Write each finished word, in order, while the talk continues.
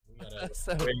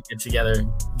So, We're gonna get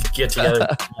together.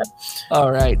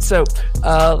 all right. So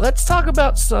let's talk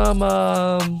about some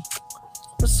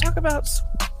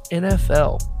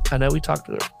NFL. I know we talked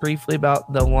briefly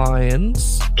about the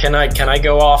Lions. Can I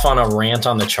go off on a rant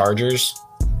on the Chargers?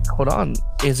 Hold on.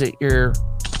 Is it your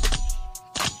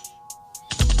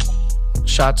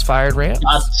shots fired rant?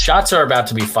 Shots are about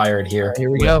to be fired here. Here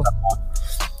we go.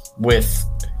 With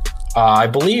I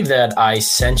believe that I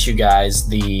sent you guys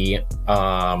the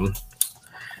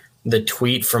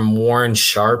tweet from Warren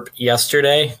Sharp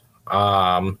yesterday.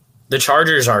 The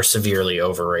Chargers are severely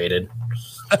overrated.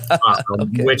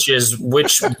 Okay. which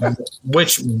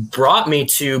brought me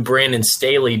to Brandon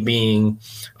Staley being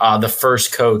the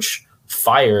first coach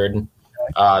fired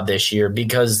this year,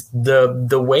 because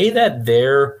the way that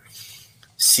their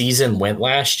season went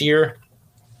last year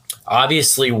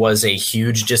obviously was a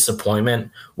huge disappointment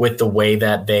with the way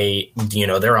that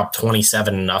they're up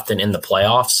 27-0 in the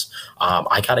playoffs.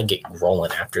 I got to get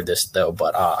rolling after this though,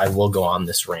 but I will go on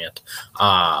this rant.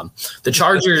 The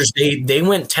Chargers, they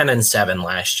went 10-7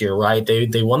 last year, right?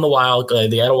 They won the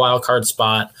they had a wild card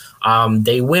spot.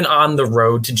 They went on the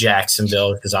road to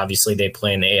Jacksonville because obviously they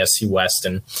play in the AFC West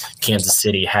and Kansas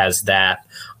City has that.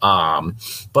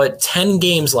 But 10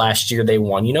 games last year they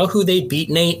won. You know who they beat,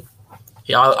 Nate?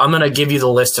 I'm going to give you the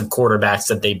list of quarterbacks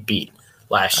that they beat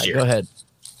last year. Go ahead.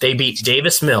 They beat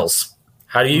Davis Mills.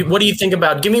 What do you think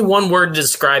about? Give me one word to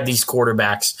describe these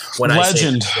quarterbacks.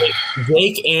 Legend. I say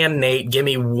Jake and Nate, give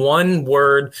me one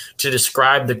word to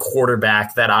describe the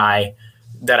quarterback that I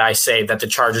say that the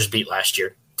Chargers beat last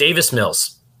year. Davis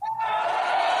Mills.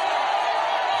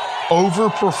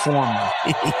 Overperformer.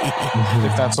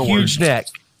 If that's a Huge word. neck.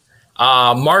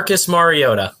 Marcus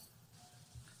Mariota.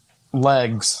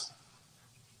 Legs.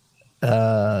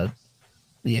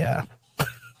 Yeah.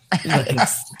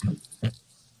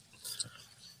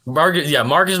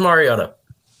 Marcus Mariota.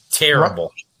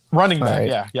 Terrible. Running back.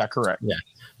 Right. Yeah, correct. Yeah.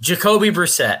 Jacoby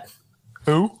Brissett.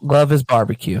 Who? Love his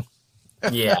barbecue.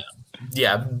 Yeah.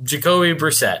 Jacoby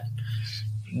Brissett.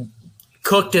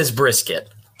 Cooked as brisket.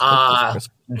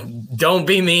 Don't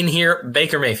be mean here.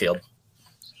 Baker Mayfield.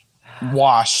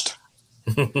 Washed.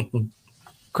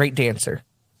 Great dancer.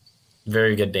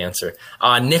 Very good dancer.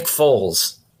 Nick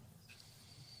Foles.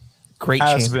 Great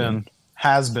champion.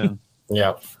 Has been.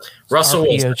 Yeah. Russell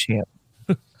Wilson. Champ.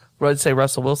 What did I say,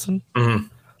 Russell Wilson? Mm-hmm.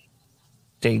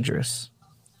 Dangerous.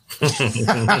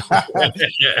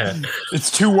 It's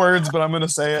 2 words, but I'm going to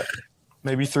say it.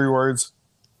 Maybe 3 words.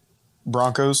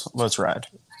 Broncos, let's ride.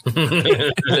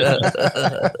 Ryan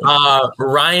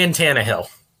Tannehill.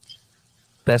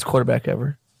 Best quarterback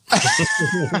ever.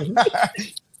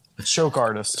 Choke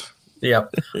artist.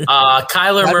 Yep.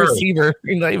 Kyler Wide Murray. receiver.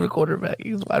 He's not even a quarterback.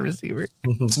 He's a wide receiver.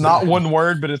 It's not 1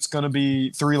 word, but it's going to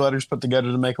be 3 letters put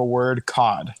together to make a word.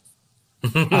 COD.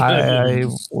 I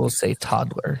will say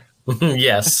toddler.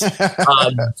 Yes.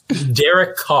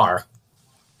 Derek Carr.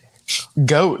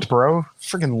 GOAT, bro.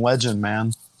 Freaking legend,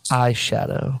 man.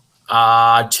 Eyeshadow.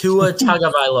 Tua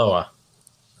Tagovailoa.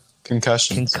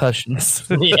 Concussions.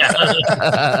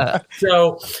 Yeah.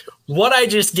 So what I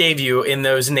just gave you in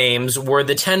those names were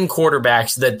the 10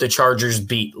 quarterbacks that the Chargers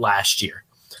beat last year.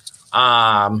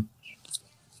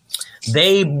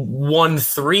 They won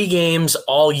 3 games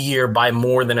all year by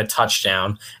more than a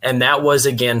touchdown, and that was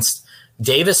against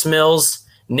Davis Mills,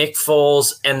 Nick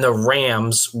Foles, and the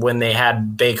Rams when they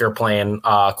had Baker playing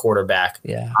quarterback.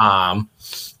 Yeah.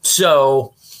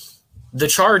 So the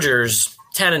Chargers,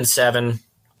 10-7,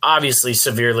 obviously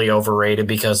severely overrated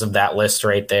because of that list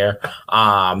right there.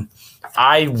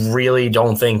 I really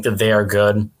don't think that they are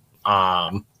good.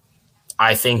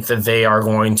 I think that they are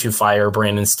going to fire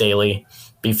Brandon Staley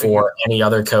before any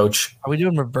other coach. Are we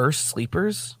doing reverse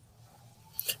sleepers?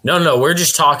 No. We're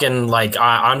just talking like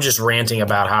I'm just ranting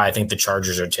about how I think the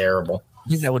Chargers are terrible. I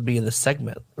think that would be in the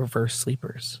segment, reverse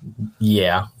sleepers.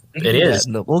 Yeah, it is.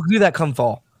 We'll do that come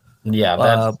fall. Yeah,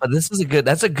 but this is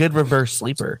that's a good reverse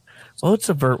sleeper. What's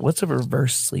a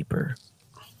reverse sleeper?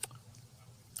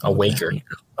 A waker.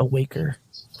 A waker.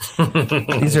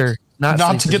 These are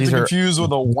not to get confused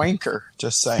with a wanker.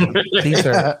 Just saying. These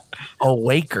are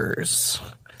awakers.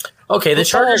 Okay, the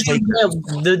Chargers.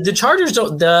 The Chargers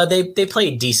don't. They play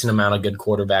a decent amount of good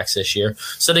quarterbacks this year.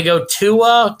 So they go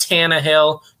Tua,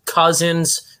 Tannehill,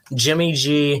 Cousins, Jimmy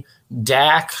G,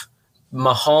 Dak,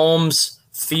 Mahomes,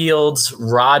 Fields,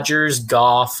 Rodgers,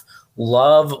 Goff,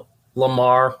 Love,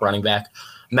 Lamar, running back,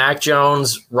 Mac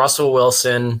Jones, Russell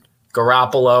Wilson,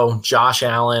 Garoppolo, Josh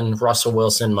Allen, Russell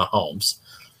Wilson, Mahomes.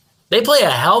 They play a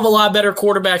hell of a lot better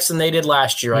quarterbacks than they did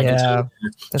last year. I can tell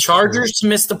you. Chargers to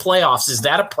miss the playoffs. Is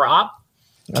that a prop?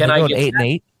 Can I get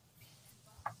 8-8?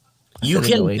 You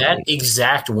can bet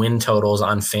exact win totals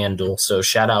on FanDuel. So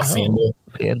shout out FanDuel.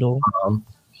 FanDuel.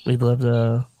 We'd love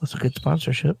to. What's a good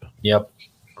sponsorship? Yep.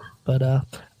 But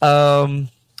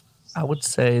I would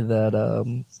say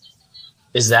that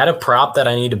is that a prop that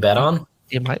I need to bet on?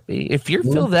 It might be. If you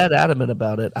feel that adamant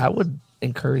about it, I would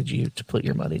encourage you to put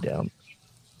your money down.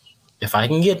 If I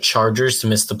can get Chargers to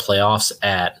miss the playoffs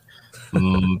at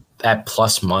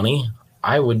plus money,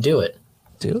 I would do it.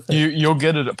 Do it. You'll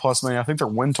get it at plus money. I think their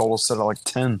win total set at like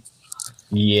 10.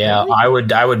 Yeah, really? I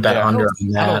would bet under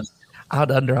on that. I'd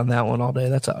under on that one all day.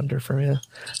 That's an under for me.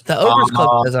 The overs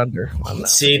club is under.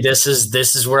 See, this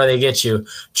is where they get you.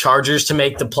 Chargers to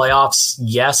make the playoffs,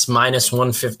 yes, minus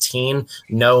 115,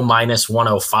 no, minus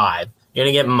 105. You're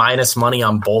gonna get minus money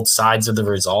on both sides of the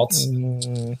results.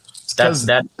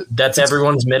 That's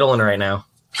everyone's middling right now.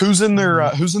 Who's in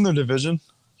their division?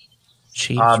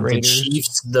 Chiefs, the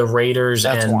Chiefs, the Raiders,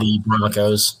 the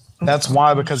Broncos. That's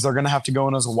why, because they're going to have to go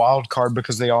in as a wild card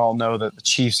because they all know that the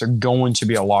Chiefs are going to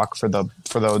be a lock for the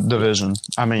division.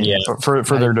 I mean, for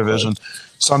their division.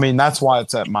 So I mean, that's why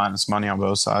it's at minus money on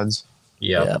both sides.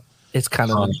 Yeah, it's kind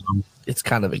of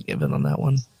a given on that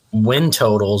one. Win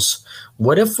totals.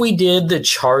 What if we did the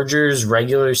Chargers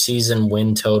regular season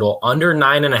win total under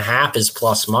 9.5 is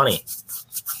plus money?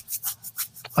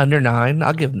 Under 9,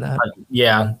 I'll give them that.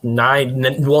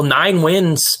 9. Well, 9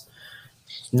 wins.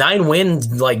 9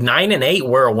 wins, like 9 and 8,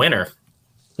 we're a winner.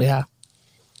 Yeah,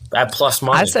 at plus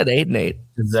money. I said 8 and 8.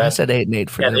 I said 8 and 8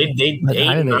 for them. They 8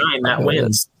 and 9. That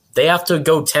wins. They have to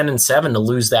go 10 and 7 to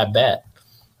lose that bet.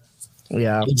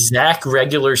 Yeah. Exact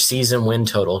regular season win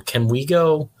total. Can we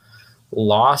go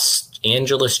Los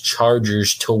Angeles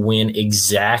Chargers to win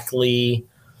exactly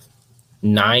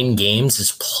 9 games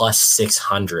is plus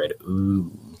 600?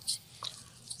 Ooh.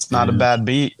 Not a bad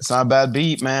beat. It's not a bad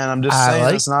beat, man. I'm just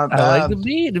saying it's not bad. I like the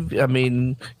beat. I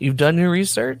mean, you've done your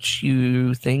research.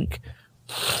 You think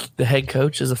the head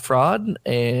coach is a fraud,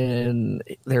 and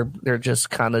they're just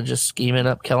kind of just scheming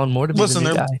up Kellen Moore to be the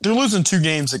new guy. They're losing 2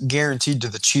 games that guaranteed to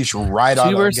the Chiefs right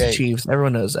out of the gate. Chiefs.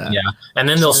 Everyone knows that. Yeah, and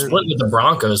then they'll split with the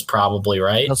Broncos probably,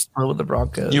 right? They'll split with the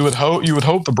Broncos. You would hope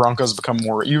the Broncos become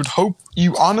more. You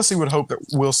honestly would hope that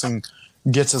Wilson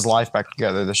gets his life back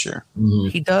together this year. Mm-hmm.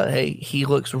 He does. Hey, he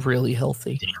looks really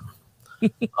healthy.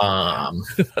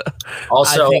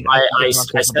 Also, I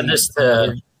said this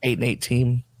to 8-8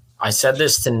 team. I said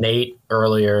this to Nate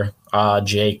earlier,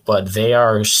 Jake, but they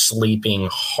are sleeping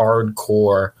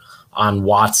hardcore on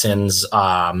Watson's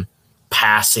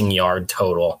passing yard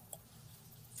total.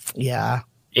 Yeah.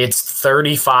 It's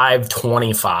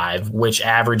 35-25, which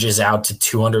averages out to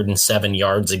 207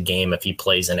 yards a game if he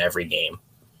plays in every game.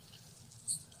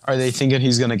 Are they thinking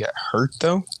he's going to get hurt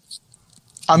though?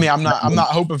 I mean, I'm not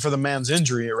hoping for the man's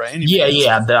injury, right?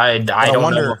 Yeah. I don't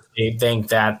wonder know if they think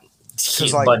that.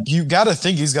 Because you got to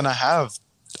think he's going to have,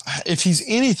 if he's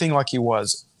anything like he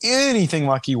was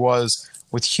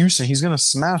with Houston, he's going to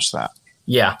smash that.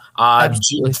 Yeah.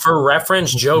 For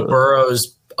reference, Joe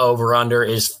Burrow's over under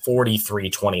is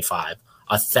 43-25,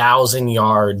 1,000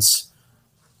 yards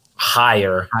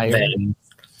higher.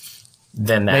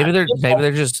 Than that. Maybe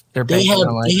they're banking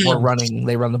on more running.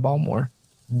 They run the ball more.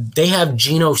 They have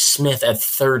Geno Smith at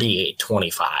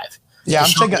 38-25. Yeah,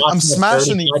 I'm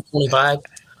smashing the 25.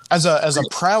 As a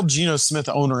proud Geno Smith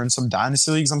owner in some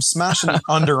dynasty leagues, I'm smashing the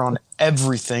under on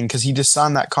everything because he just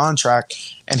signed that contract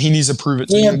and he needs to prove it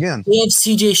to me again. They have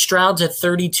CJ Stroud's at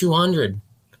 3,200.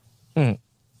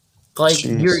 Like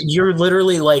Jeez. you're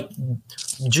literally like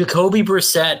Jacoby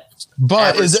Brissett.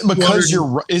 But is it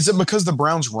because the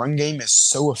Browns' run game is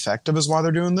so effective is why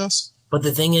they're doing this? But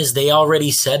the thing is, they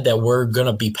already said that we're going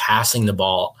to be passing the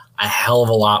ball a hell of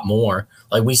a lot more.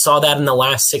 Like, we saw that in the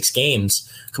last 6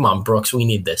 games. Come on, Brooks, we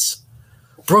need this.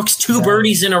 Brooks, 2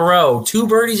 birdies in a row. 2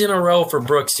 birdies in a row for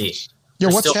Brooksy. Yeah,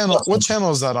 what channel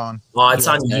is that on? Oh, it's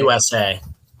on USA.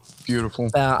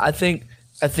 Beautiful. I think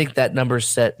that number's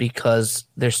set because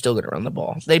they're still going to run the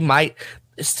ball. They might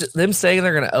them saying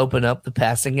they're going to open up the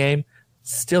passing game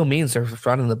still means they're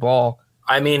running the ball.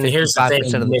 I mean, here's the thing.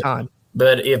 Of the time.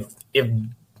 But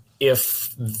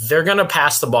if they're going to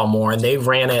pass the ball more, and they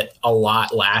ran it a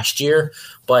lot last year,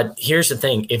 but here's the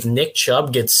thing. If Nick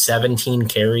Chubb gets 17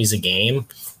 carries a game,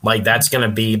 like that's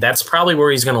probably where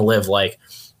he's going to live. Like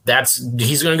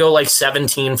he's going to go like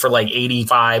 17 for like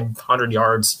 8,500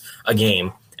 yards a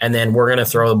game. And then we're going to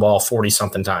throw the ball 40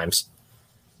 something times.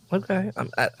 Okay.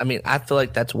 I mean, I feel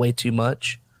like that's way too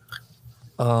much.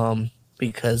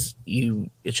 Because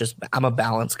I'm a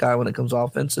balanced guy when it comes to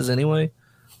offenses anyway.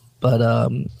 But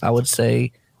I would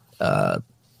say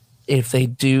if they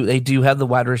do have the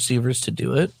wide receivers to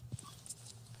do it.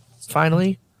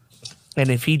 Finally, And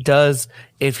if he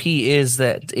is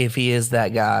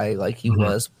that guy like he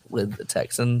was with the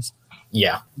Texans,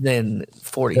 then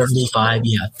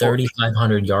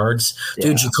 3,500 yards.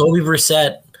 Dude, Jacoby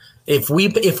Brissett, if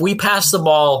we pass the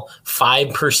ball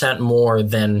 5% more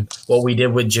than what we did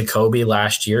with Jacoby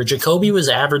last year, Jacoby was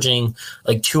averaging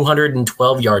like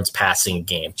 212 yards passing a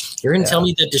game. You're going to tell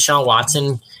me that Deshaun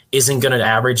Watson isn't going to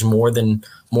average more than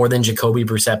Jacoby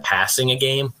Brissett passing a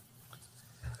game?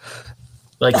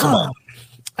 Like, come on.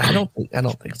 I don't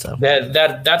think so.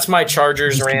 That's my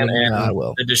Chargers rant and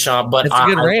the Deshaun. But it's a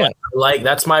good rant.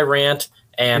 That's my rant,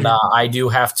 and I do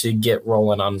have to get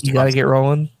rolling on. You got to get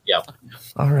rolling. Yep.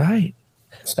 All right,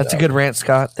 that's a good rant,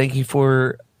 Scott. Thank you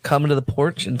for coming to the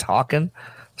porch and talking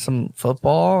some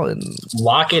football and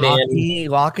lock it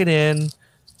in.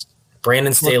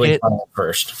 Brandon Staley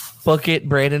first. Book it.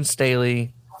 Brandon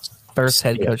Staley, first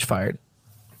head coach fired.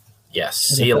 Yes.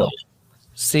 See you later.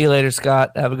 See you later,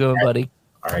 Scott. Have a good one, buddy.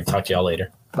 All right, talk to y'all later.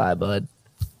 Bye, bud.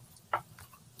 All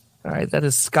right, that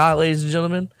is Scott, ladies and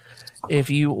gentlemen.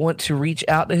 If you want to reach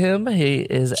out to him, he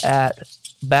is at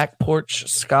Back Porch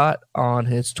Scott on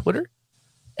his Twitter,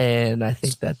 and I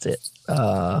think that's it.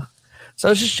 So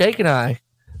it's just Jake and I.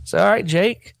 So, all right,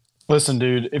 Jake. Listen,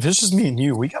 dude, if it's just me and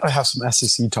you, we got to have some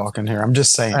SEC talk in here. I'm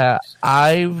just saying.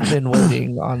 I've been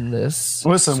waiting on this.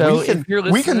 Listen, so we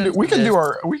can do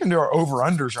our over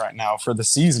unders right now for the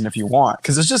season if you want,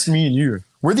 because it's just me and you.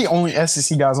 We're the only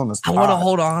SEC guys on this. I want to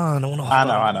hold on.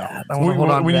 I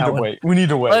know. We need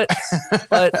to wait.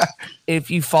 But if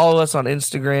you follow us on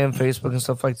Instagram, Facebook, and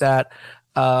stuff like that,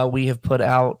 we have put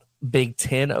out Big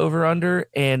 10 over under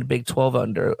and Big 12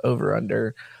 over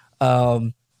under.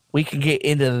 We can get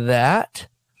into that,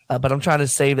 but I'm trying to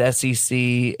save the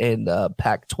SEC and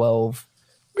Pac-12.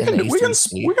 We can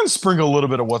sprinkle a little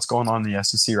bit of what's going on in the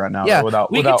SEC right now. Yeah, we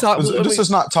don't need to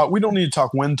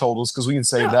talk win totals because we can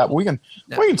save that. But we can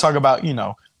talk about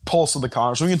pulse of the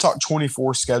conference. We can talk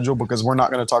 24 schedule because we're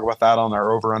not going to talk about that on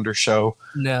our over under show.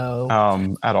 No,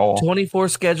 at all. 24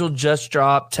 schedule just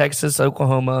dropped. Texas,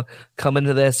 Oklahoma coming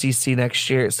to the SEC next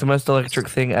year. It's the most electric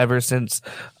thing ever since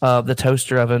the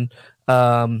toaster oven.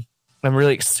 I'm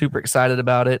really super excited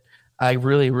about it. I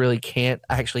really can't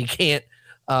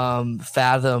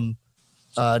fathom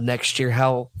next year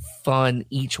how fun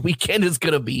each weekend is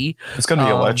going to be. It's going to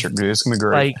be electric, dude. It's going to be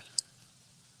great.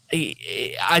 Like,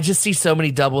 I just see so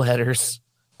many doubleheaders.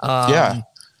 On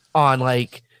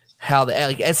like how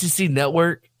the SEC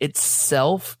network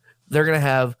itself, they're going to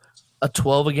have a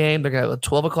 12 a game. They're going to have a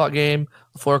 12 o'clock game,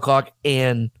 a 4 o'clock,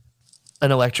 and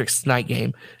an electric night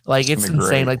game. Like, it's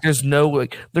insane. Like, there's no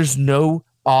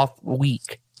off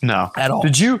week. No, at all.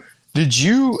 Did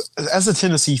you, as a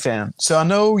Tennessee fan? So I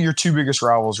know your two biggest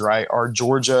rivals, right, are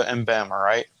Georgia and Bama,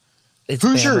 right?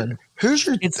 Who's your?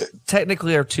 It's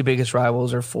technically our two biggest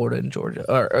rivals are Florida and Georgia,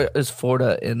 or is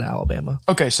Florida and Alabama.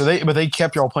 Okay, so they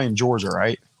kept y'all playing Georgia,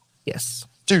 right? Yes.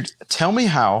 Dude, tell me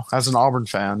how, as an Auburn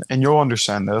fan, and you'll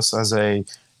understand this as a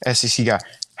SEC guy.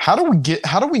 How do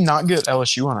we not get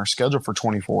LSU on our schedule for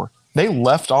 24? They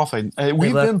left off.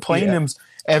 We've been playing them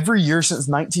every year since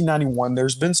 1991.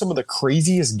 There's been some of the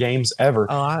craziest games ever.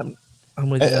 Oh,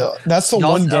 I'm with you. That's the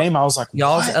one game I was like,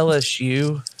 y'all's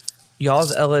LSU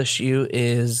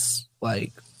is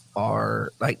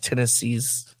like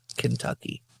Tennessee's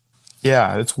Kentucky.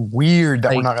 Yeah, it's weird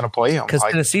that we're not going to play them because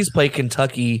Tennessee's played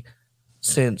Kentucky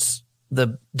since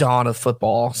the dawn of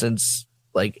football, since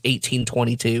like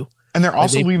 1822. And they're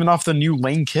also leaving off the new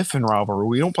Lane Kiffin rivalry.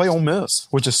 We don't play Ole Miss,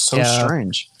 which is so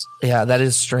strange. Yeah, that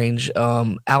is strange.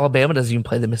 Alabama doesn't even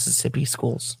play the Mississippi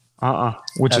schools.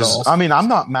 Which is, I mean, I'm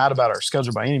not mad about our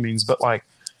schedule by any means, but like,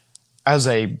 as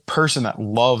a person that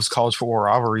loves college football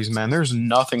rivalries, man, there's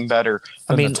nothing better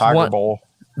than the Tiger Bowl.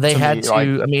 They had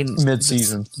to,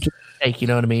 mid-season. You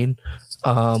know what I mean?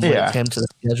 When it came to the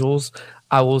schedules,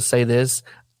 I will say this.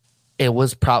 It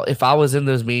was probably, if I was in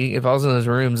those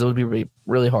rooms, it would be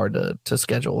really hard to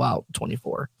schedule out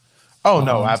 24. Oh,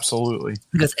 no, absolutely.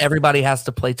 Because everybody has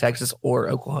to play Texas or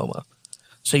Oklahoma.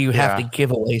 So you have to give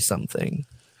away something.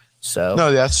 So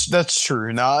no, that's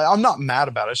true. No, I'm not mad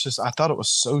about it. It's just I thought it was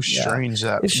so strange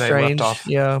that left off.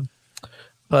 Yeah.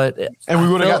 And we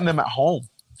would have gotten them at home.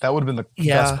 That would have been the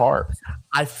best part.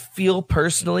 I feel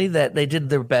personally that they did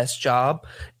their best job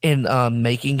in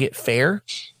making it fair.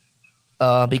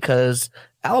 Because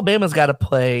Alabama's got to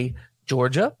play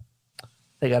Georgia,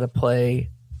 they got to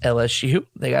play LSU,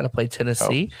 they got to play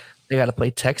Tennessee, they got to play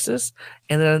Texas,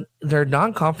 and then their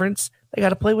non-conference they got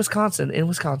to play Wisconsin in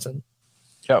Wisconsin.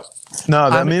 Yep. No,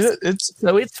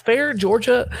 it's fair.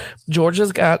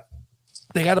 Georgia's got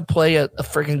to play a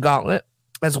freaking gauntlet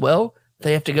as well.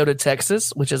 They have to go to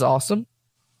Texas, which is awesome.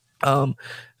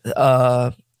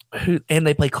 And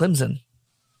they play Clemson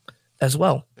as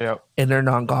well. Yep. In their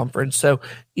non-conference. So,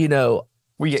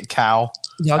 we get Cal.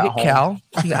 Y'all get home.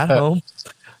 Cal at home.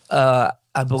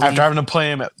 I believe after having to play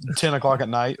him at 10:00 at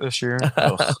night this year.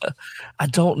 I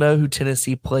don't know who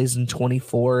Tennessee plays in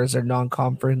 24 as their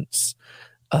non-conference.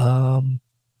 I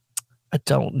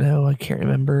don't know. I can't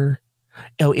remember.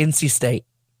 Oh, NC State.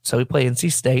 So we play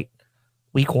NC State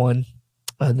week 1,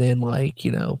 and then a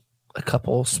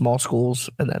couple small schools,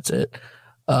 and that's it.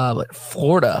 But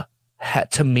Florida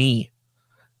to me.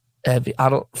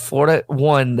 Florida,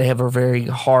 1, they have a very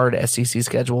hard SEC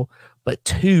schedule, but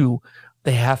 2,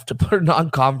 they have to put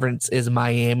non-conference is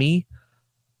Miami,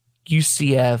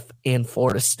 UCF, and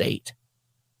Florida State.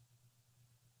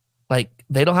 They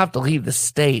don't have to leave the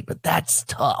state, but that's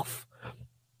tough.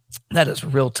 That is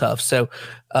real tough. So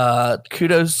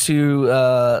kudos to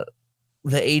the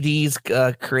ADs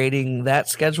creating that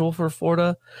schedule for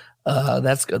Florida.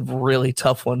 That's a really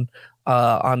tough one.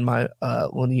 On my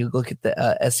when you look at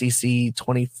the SEC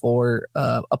 24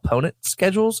 opponent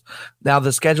schedules. Now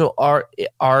the schedule are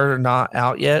not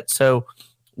out yet, so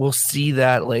we'll see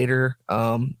that later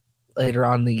on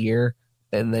in the year,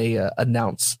 and they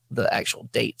announce the actual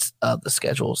dates of the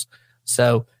schedules.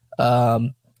 So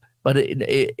but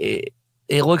it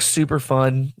looks super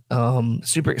fun,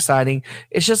 super exciting.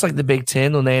 It's just like the Big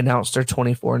Ten when they announced their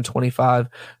 24 and 25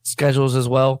 schedules as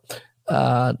well.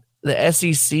 The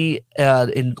SEC,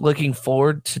 in looking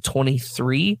forward to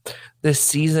 23, this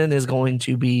season is going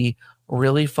to be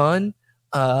really fun.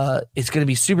 It's going to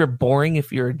be super boring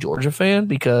if you're a Georgia fan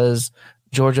because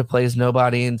Georgia plays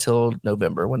nobody until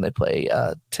November when they play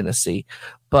Tennessee.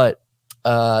 But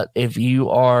if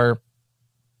you are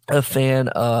a fan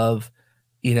of,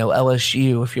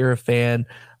 LSU, if you're a fan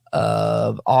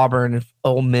of Auburn,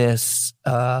 Ole Miss,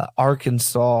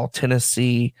 Arkansas,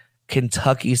 Tennessee,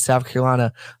 Kentucky, South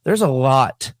Carolina, there's a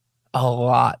lot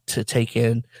to take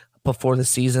in before the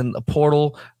season. The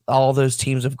portal, all those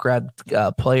teams have grabbed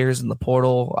players in the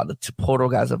portal. The portal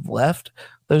guys have left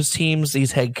those teams.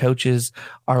 These head coaches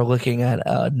are looking at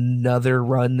another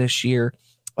run this year.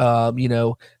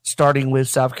 Starting with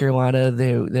South Carolina,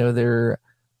 they're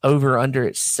over under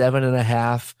at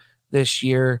 7.5 this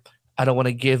year. I don't want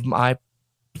to give my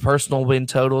personal win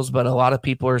totals, but a lot of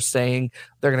people are saying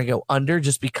they're going to go under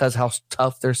just because how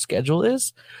tough their schedule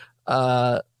is.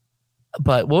 But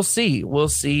we'll see. We'll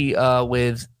see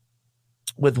with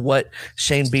what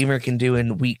Shane Beamer can do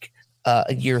in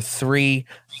year 3.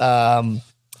 I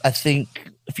think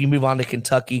if you move on to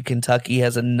Kentucky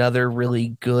has another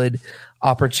really good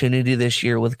opportunity this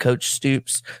year with Coach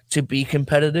Stoops to be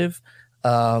competitive.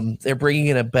 They're bringing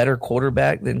in a better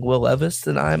quarterback than Will Levis,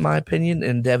 in my opinion,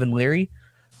 and Devin Leary.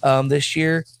 This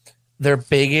year, their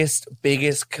biggest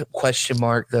question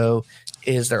mark though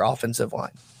is their offensive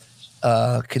line.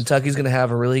 Kentucky's going to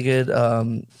have a really good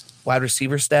wide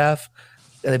receiver staff.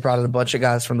 They brought in a bunch of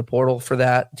guys from the portal for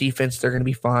that. Defense, they're going to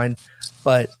be fine,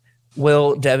 but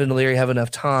will Devin Leary have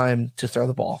enough time to throw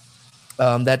the ball?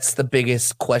 That's the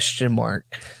biggest question mark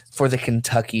for the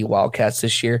Kentucky Wildcats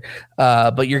this year.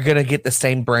 But you're going to get the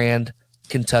same brand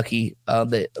Kentucky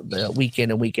the week in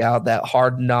and week out, that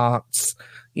hard knocks,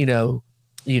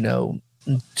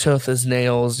 tough as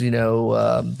nails,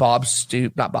 not Bob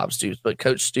Stoops, but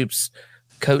Coach Stoops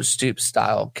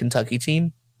style Kentucky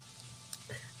team.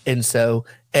 And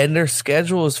their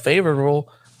schedule is favorable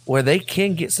where they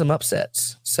can get some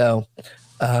upsets. So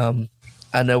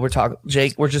I know we're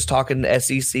just talking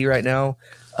SEC right now,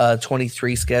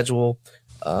 23 schedule.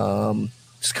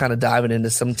 Just kind of diving into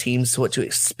some teams, what to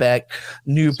expect,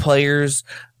 new players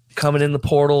coming in the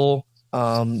portal,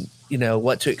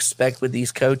 what to expect with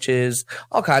these coaches,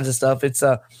 all kinds of stuff. It's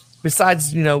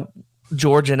besides,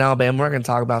 Georgia and Alabama, we're not going to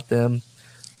talk about them,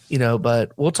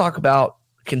 but we'll talk about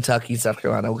Kentucky, South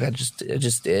Carolina. I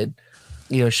just did,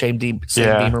 Shane Beamer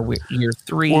year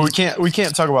 3. Well, we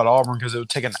can't talk about Auburn because it would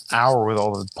take an hour with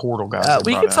all the portal guys.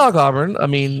 We can talk Auburn. I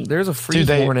mean, there's a free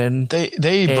morning.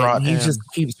 They brought he in. Just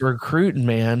keeps recruiting,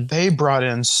 man. They brought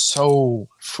in so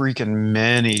freaking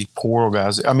many portal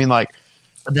guys. I mean,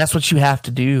 that's what you have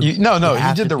to do. He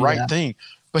did the right thing,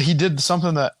 but he did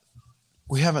something that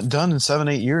we haven't done in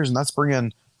 7-8 years, and that's bring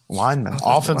in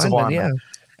offensive linemen.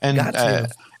 Yeah.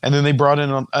 And then they brought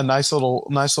in a nice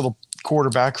little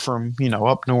quarterback from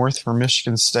up north from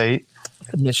Michigan State.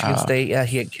 State, yeah,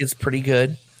 he's pretty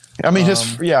good. I mean,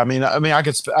 I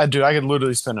could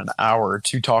literally spend an hour or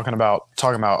two talking about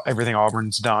everything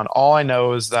Auburn's done. All I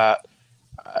know is that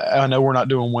I know we're not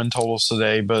doing win totals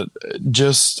today, but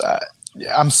just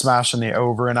I'm smashing the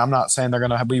over, and I'm not saying they're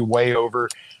going to be way over.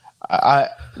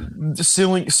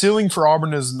 The ceiling for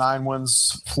Auburn is 9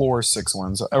 wins, floor is 6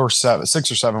 wins, or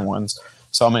 6 or 7 wins.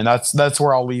 So I mean that's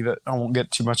where I'll leave it. I won't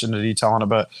get too much into detail on it,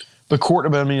 but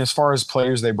I mean, as far as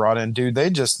players they brought in, dude,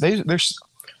 there's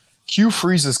Hugh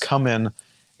Freeze has come in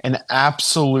and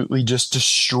absolutely just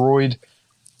destroyed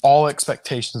all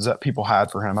expectations that people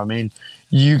had for him. I mean,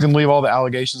 you can leave all the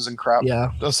allegations and crap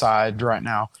aside right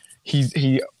now.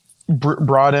 He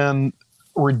brought in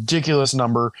ridiculous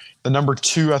number, the number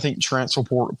 2, I think, transfer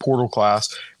portal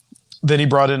class. Then he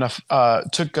brought in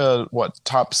took a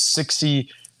top 60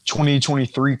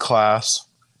 2023 class,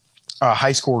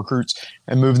 high school recruits,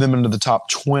 and moved them into the top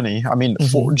 20. I mean,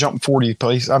 jump 40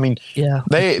 place. I mean,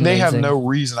 they have no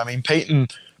reason. I mean, Peyton,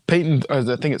 I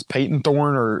think it's Peyton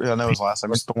Thorne, or I know his last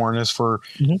name is Thorne, is for,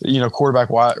 quarterback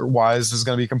wise is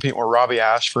going to be competing with Robbie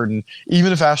Ashford. And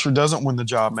even if Ashford doesn't win the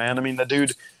job, man, I mean, the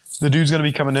dude's going to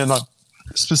be coming in on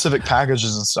specific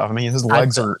packages and stuff. I mean, his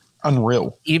legs are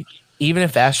unreal. Even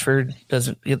if Ashford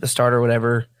doesn't get the start or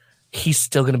whatever, he's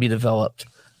still going to be developed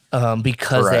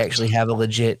because they actually have a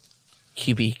legit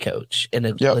QB coach and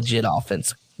a legit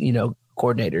offense,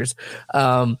 coordinators.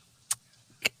 I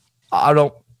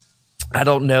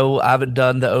don't know. I haven't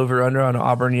done the over under on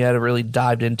Auburn yet. I really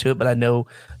dived into it, but I know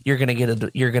you're going to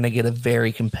get a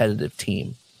very competitive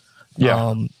team.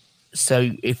 Yeah.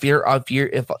 So if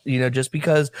just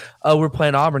because we're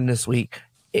playing Auburn this week,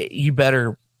 you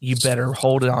better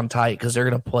hold it on tight because they're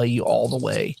going to play you all the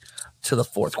way to the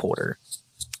fourth quarter,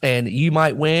 and you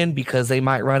might win because they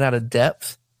might run out of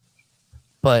depth,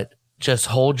 but just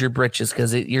hold your britches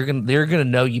because they're gonna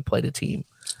know you played a team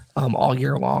all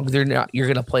year long. You're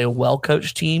gonna play a well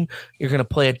coached team. You're gonna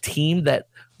play a team that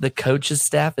the coach's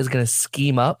staff is gonna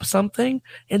scheme up something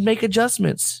and make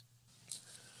adjustments.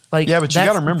 But you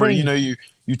got to remember, you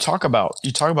talk about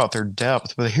their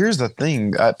depth, but here's the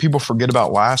thing people forget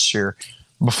about last year.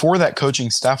 Before that coaching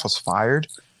staff was fired,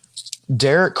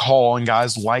 Derek Hall and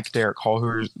guys like Derek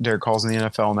Hall, Derek Hall's in the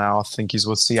NFL now. I think he's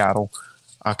with Seattle.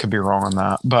 I could be wrong on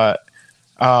that, but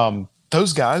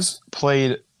those guys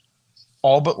played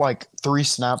all but like 3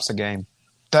 snaps a game.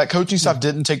 That coaching staff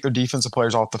didn't take their defensive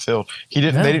players off the field. They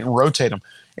didn't rotate them.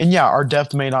 And our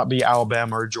depth may not be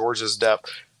Alabama or Georgia's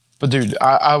depth, but dude,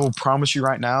 I will promise you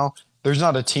right now, there's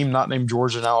not a team not named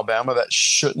Georgia and Alabama that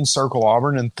shouldn't circle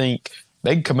Auburn and think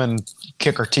they can come in and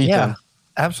kick our teeth in.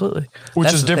 Absolutely.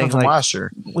 Which is different from last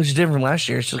year.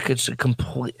 It's a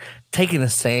complete taking the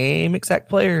same exact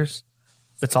players.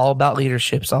 It's all about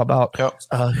leadership. It's all about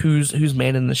who's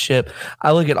manning the ship.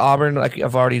 I look at Auburn, like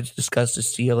I've already discussed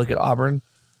this to you. I look at Auburn,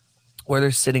 where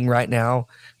they're sitting right now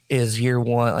is year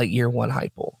one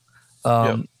Heupel.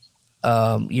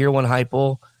 Year one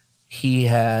Heupel, he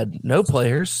had no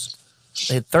players.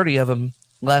 They had 30 of them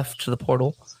left to the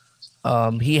portal.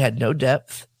 He had no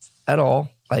depth at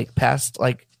all, like past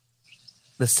like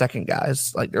the second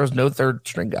guys. Like there was no third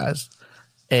string guys.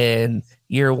 And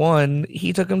year one,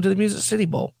 he took them to the Music City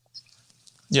Bowl.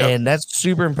 Yeah. And that's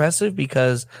super impressive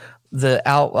because the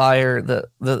outlier,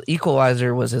 the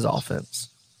equalizer was his offense.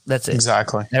 That's it.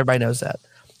 Exactly. Everybody knows that.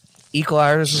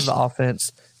 Equalizer was the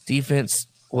offense. Defense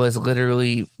was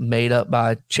literally made up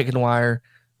by chicken wire,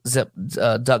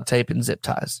 duct tape, and zip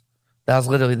ties. That was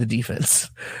literally the defense.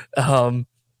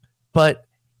 But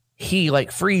he,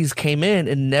 like Freeze, came in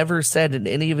and never said in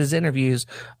any of his interviews,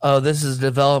 "Oh, this is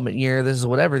development year. This is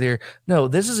whatever." There, no,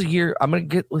 this is a year. I'm going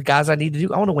to get the guys I need to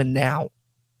do. I want to win now.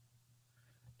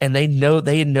 And they know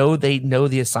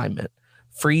the assignment.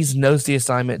 Freeze knows the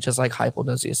assignment, just like Heupel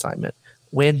knows the assignment.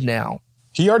 Win now.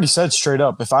 He already said straight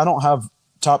up, if I don't have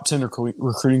top 10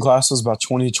 recruiting classes by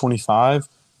 2025,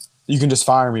 you can just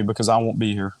fire me because I won't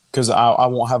be here because I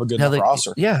won't have a good enough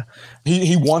roster. Yeah,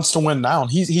 he wants to win now.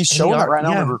 He's showing that right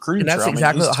now in the recruiting. And that's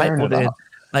exactly what Heupel did.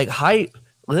 Like Hype,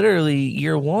 literally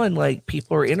year one, like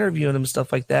people are interviewing him,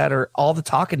 stuff like that, or all the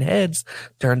talking heads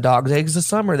during Dog's Eggs this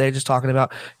summer. They're just talking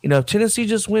about, if Tennessee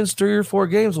just wins 3 or 4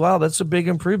 games, wow, that's a big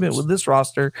improvement with this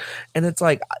roster. And it's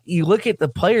like you look at the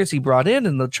players he brought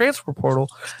in the transfer portal,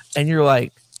 and you're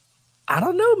like, I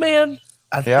don't know, man.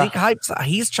 I think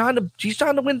he's trying to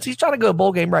win. He's trying to go a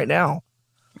bowl game right now.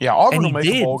 Yeah, Auburn will make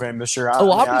a bowl game this year.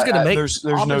 Auburn's going to make. There's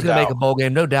Auburn's no going to make a bowl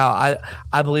game, no doubt.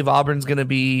 I believe Auburn's going to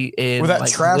be in with that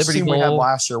trash Liberty team Bowl. we had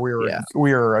last year. We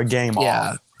were a game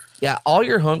off. Yeah. All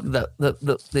your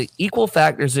the equal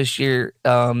factors this year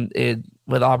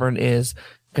with Auburn is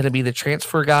going to be the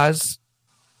transfer guys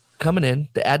coming in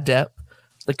to add depth,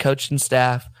 the coaching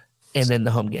staff, and then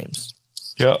the home games.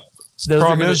 Yep.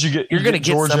 Problem is you're going to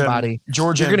get somebody.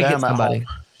 Georgia, you're going to get somebody.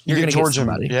 You're going to get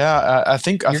somebody. Yeah, I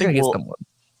think get someone.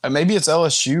 Maybe it's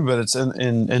LSU, but it's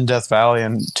in Death Valley,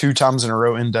 and 2 times in a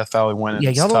row in Death Valley winning.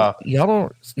 Yeah, tough.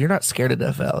 You're not scared of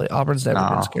Death Valley. Auburn's never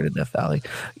been scared of Death Valley.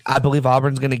 I believe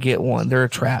Auburn's going to get one. They're a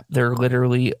trap. They're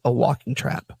literally a walking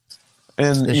trap.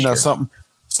 And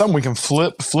something we can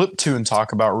flip to and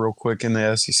talk about real quick in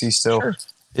the SEC still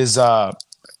is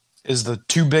the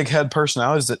 2 big head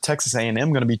personalities that Texas A&M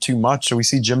going to be too much. So we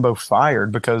see Jimbo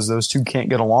fired because those 2 can't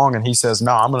get along, and he says,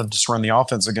 "No, I'm going to just run the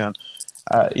offense again."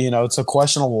 It's a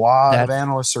question a lot of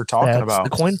analysts are talking about. The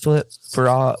coin flip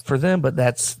for them, but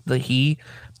that's he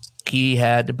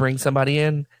had to bring somebody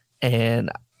in, and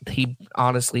he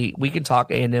honestly, we can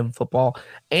talk A&M football.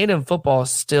 A&M football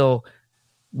is still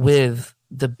with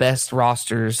the best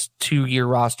rosters, 2-year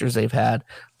rosters they've had.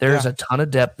 There's a ton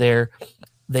of depth there.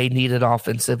 They needed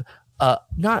offensive.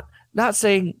 Not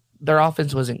saying their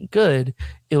offense wasn't good.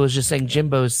 It was just saying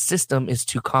Jimbo's system is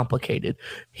too complicated.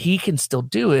 He can still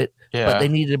do it, but they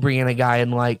needed to bring in a guy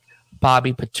in like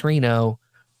Bobby Petrino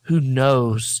who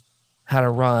knows how to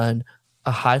run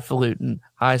a highfalutin,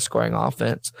 high-scoring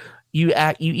offense. You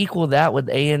equal that with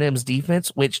A&M's defense,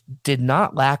 which did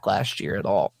not lack last year at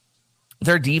all.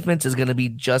 Their defense is going to be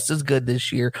just as good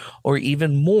this year, or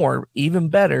even more, even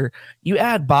better. You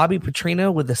add Bobby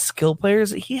Petrino with the skill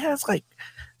players he has.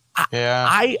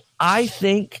 I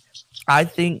think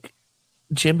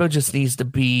Jimbo just needs to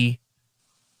be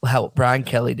how Brian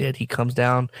Kelly did. He comes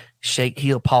down,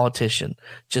 he's a politician.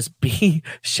 Just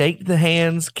shake the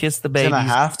hands, kiss the babies.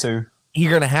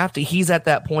 You're gonna have to. He's at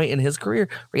that point in his career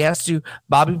where he has to.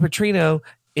 Bobby Petrino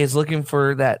is looking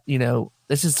for that.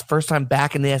 This is the first time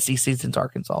back in the SEC since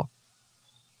Arkansas.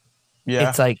 Yeah.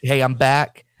 It's like, hey, I'm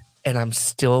back and I'm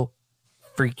still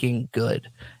freaking good.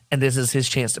 And this is his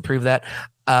chance to prove that.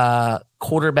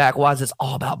 Quarterback wise, it's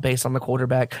all about based on the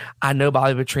quarterback. I know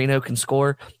Bobby Petrino can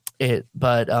score it,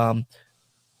 but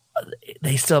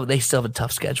they still have a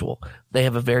tough schedule. They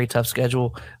have a very tough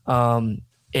schedule. And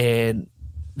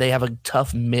they have a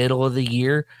tough middle of the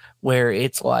year where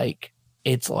it's like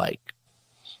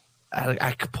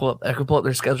I could pull up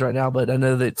their schedule right now, but I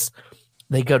know that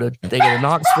they go to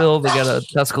Knoxville, they go to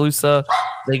Tuscaloosa,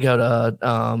 they go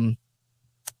to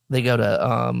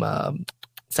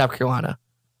South Carolina.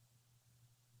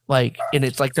 And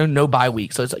it's like there's no bye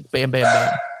week, so it's like bam, bam,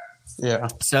 bam. Yeah.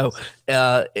 So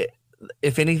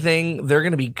if anything, they're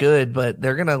going to be good, but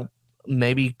they're going to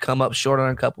maybe come up short on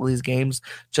a couple of these games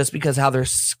just because how their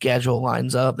schedule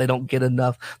lines up. They don't get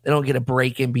enough. They don't get a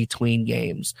break in between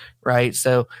games, right?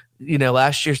 So,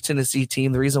 last year's Tennessee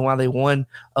team, the reason why they won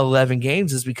 11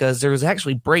 games is because there was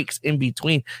actually breaks in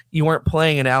between. You weren't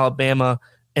playing in Alabama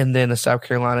and then a South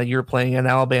Carolina. You were playing in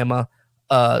Alabama,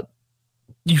 UT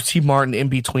Martin in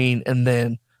between, and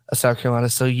then a South Carolina.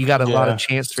 So you got a lot of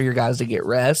chance for your guys to get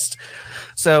rest.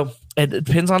 So it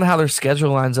depends on how their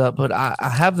schedule lines up, but I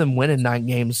have them winning 9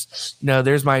 games.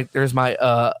 There's my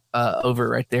over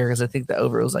right there because I think the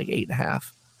over was like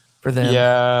 8.5 for them.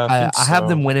 Yeah, I have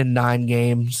them winning 9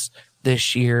 games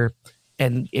this year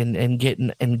and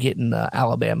getting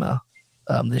Alabama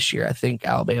this year. I think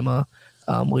Alabama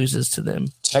loses to them.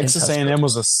 Texas A&M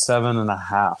was a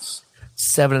 7.5.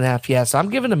 7.5, yeah. So I'm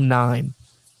giving them 9.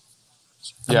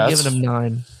 I'm giving them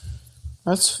 9.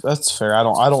 That's fair. I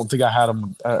don't think I had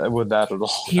them with that at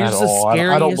all. Here's the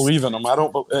scariest. I don't believe in them. I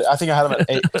think I had them at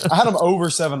 8. I had them over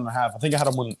 7.5. I think I had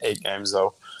them winning 8 games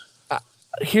though.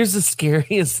 Here's the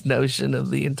scariest notion of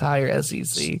the entire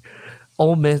SEC.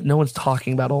 Ole Miss. No one's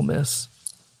talking about Ole Miss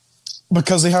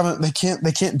because they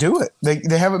can't do it.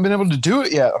 They haven't been able to do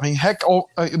it yet. I mean, heck,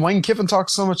 Lane Kiffin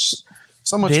talks so much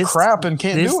crap and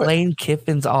can't do it. This Lane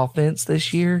Kiffin's offense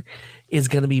this year is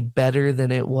going to be better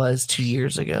than it was 2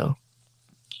 years ago.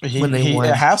 When they won.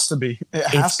 It has to be.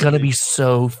 It's going to be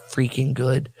so freaking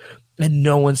good. And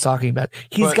no one's talking about it.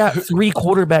 He's got 3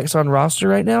 quarterbacks on roster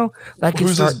right now that can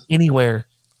start anywhere.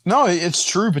 No, it's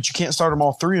true, but you can't start them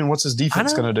all 3. And what's his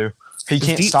defense going to do? He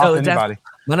can't stop anybody.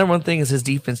 My number one thing is his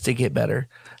defense to get better.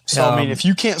 So, I mean, if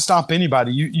you can't stop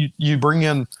anybody, you bring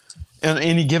in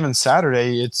any given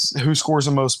Saturday, it's who scores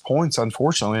the most points,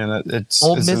 unfortunately. And it's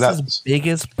Ole Miss's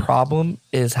biggest problem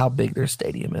is how big their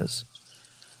stadium is.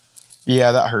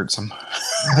 Yeah, that hurts them.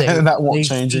 That won't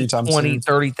change anytime 20, soon.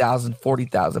 30,000,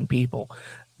 40,000 people.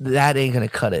 That ain't going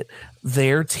to cut it.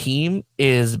 Their team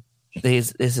this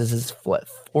is his,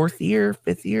 4th year,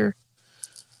 5th year?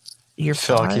 I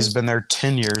feel like he's been there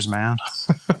 10 years, man.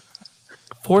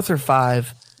 4th or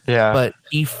 5. Yeah. But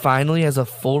he finally has a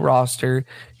full roster.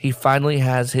 He finally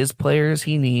has his players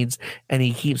he needs, and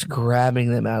he keeps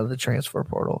grabbing them out of the transfer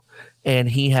portal. And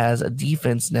he has a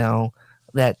defense now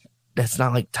that's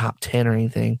not like top 10 or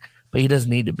anything, but he doesn't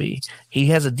need to be. He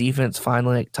has a defense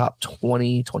finally like top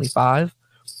 20, 25,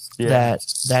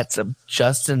 that's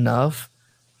just enough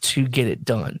to get it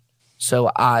done.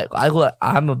 So I would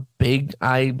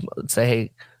say,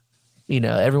 hey,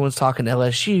 everyone's talking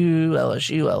LSU,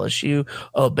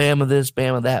 oh, Bama this,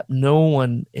 Bama that. No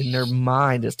one in their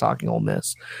mind is talking Ole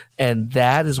Miss. And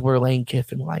that is where Lane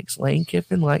Kiffin likes. Lane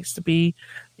Kiffin likes to be,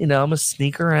 I'm going to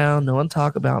sneak around, no one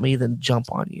talk about me, then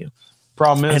jump on you.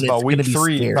 Problem is, by week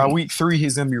three,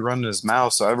 he's going to be running his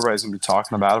mouth, so everybody's going to be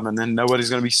talking about him, and then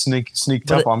nobody's going to be sneaked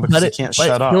up on because he can't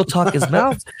shut up. He'll talk his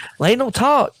mouth. Lane will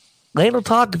talk. Lane will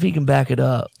talk if he can back it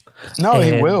up. No,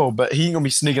 he will, but he ain't gonna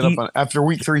be sneaking up on after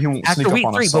week 3. He won't sneak up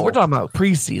on us. But we're talking about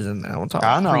preseason now.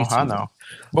 I know.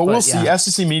 But we'll see.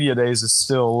 SEC Media Days is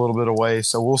still a little bit away,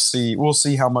 so we'll see. We'll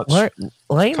see how much.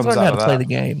 Lane's learned how to play the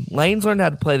game. Lane's learned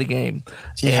how to play the game.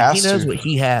 He knows what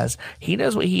he has. He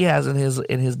knows what he has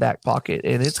in his back pocket,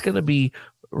 and it's gonna be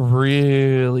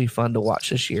really fun to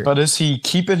watch this year. But is he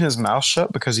keeping his mouth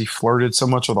shut because he flirted so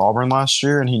much with Auburn last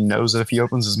year, and he knows that if he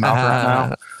opens his mouth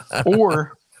right now,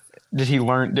 or did he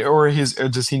learn, or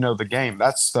does he know the game?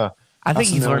 I think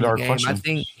he's learned the game. Question. I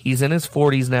think he's in his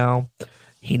 40s now.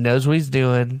 He knows what he's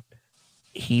doing.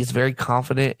 He's very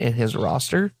confident in his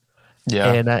roster.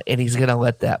 Yeah, and he's gonna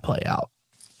let that play out.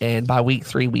 And by week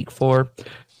 3, week 4,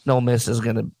 Ole Miss is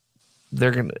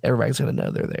everybody's gonna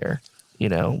know they're there.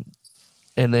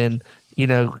 And then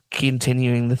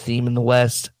continuing the theme in the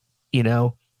West.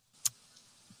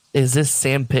 Is this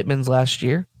Sam Pittman's last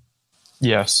year?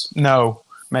 Yes. No.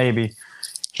 Maybe.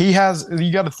 He has, you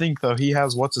got to think, though, he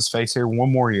has what's his face here,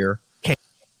 one more year. Okay.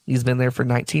 He's been there for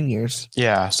 19 years.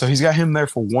 Yeah, so he's got him there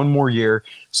for one more year.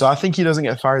 So I think he doesn't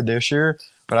get fired this year,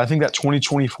 but I think that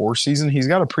 2024 season, he's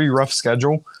got a pretty rough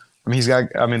schedule. I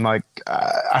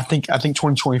think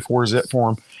 2024 is it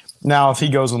for him. Now, if he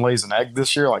goes and lays an egg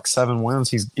this year, like 7 wins,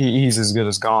 he's as good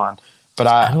as gone. But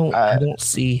I don't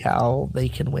see how they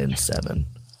can win 7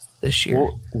 this year.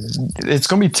 Well, it's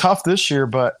going to be tough this year,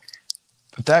 but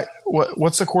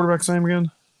what's the quarterback's name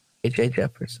again? AJ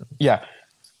Jefferson. Yeah,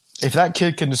 if that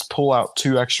kid can just pull out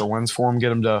 2 extra wins for him,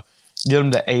 get him to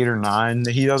 8 or 9,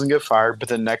 he doesn't get fired. But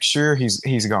then next year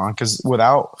he's gone because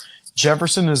without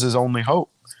Jefferson is his only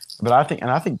hope. But I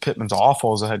think Pittman's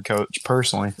awful as a head coach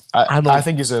personally. I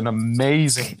think he's an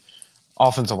amazing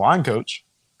offensive line coach.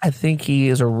 I think he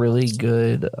is a really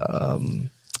good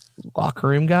locker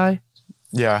room guy.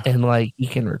 Yeah, and he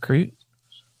can recruit.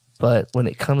 But when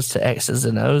it comes to X's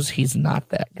and O's, he's not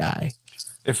that guy.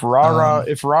 If Ra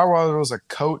was a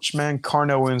coach, man,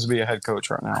 Carnell Williams would be a head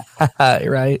coach right now.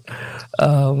 Right?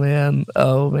 Oh man.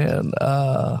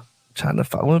 Trying to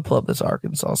find. Let me pull up this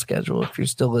Arkansas schedule. If you're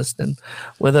still listening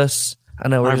with us, I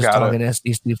know we're just talking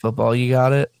SEC football. You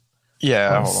got it?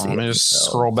 Yeah. Hold on. Let me just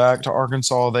scroll back to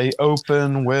Arkansas. They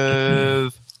open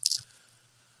with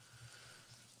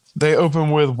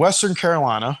Western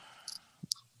Carolina.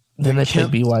 Then they play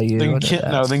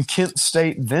BYU. Then Kent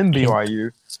State, then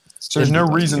BYU. So there's no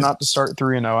reason not to start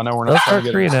 3-0. I know we're not trying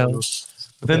to get 3-0.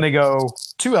 But then they go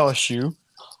to LSU.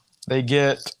 They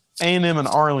get A&M and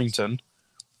Arlington.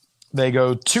 They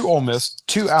go to Ole Miss,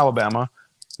 to Alabama,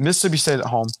 Mississippi State at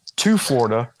home, to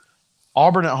Florida,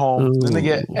 Auburn at home. Ooh. Then they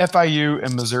get FIU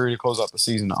and Missouri to close out the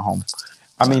season at home.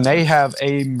 I mean, they have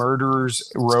a murderer's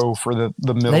row for the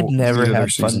middle. They've never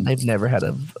had fun. They've never had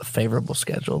a favorable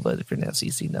schedule, but if you're in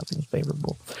SEC, nothing's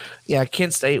favorable. Yeah,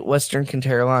 Kent State, Western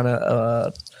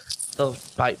Carolina, they'll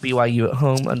fight BYU at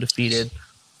home, undefeated.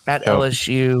 At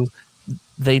LSU,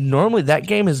 that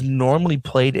game is normally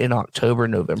played in October,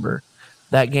 November.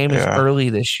 That game is early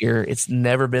this year. It's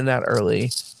never been that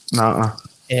early. Nuh-uh.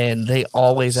 And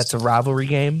that's a rivalry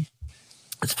game.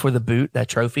 It's for the boot, that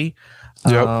trophy.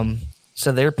 Yep.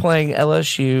 So they're playing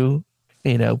LSU,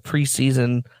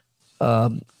 preseason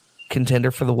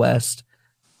contender for the West,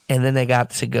 and then they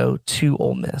got to go to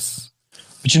Ole Miss.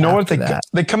 But you know what?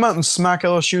 They come out and smack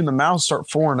LSU in the mouth, start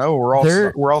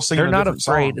 4-0. We're all singing. They're not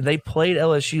afraid. Song. They played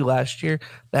LSU last year.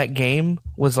 That game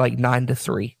was like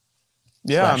 9-3.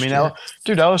 Yeah, I mean,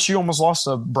 LSU almost lost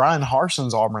to Brian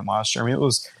Harson's Auburn last year. I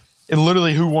mean, it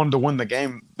literally who wanted to win the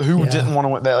game, who didn't want to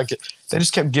win that. Like they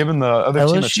just kept giving the other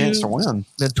team a chance to win.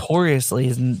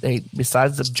 Notoriously,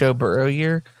 besides the Joe Burrow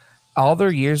year, all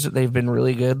their years that they've been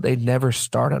really good, they never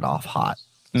started off hot.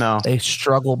 No, they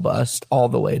struggle bust all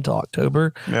the way until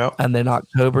October. Yep. And then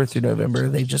October through November,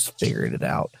 they just figured it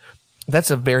out. That's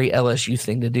a very LSU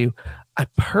thing to do. I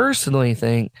personally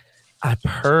think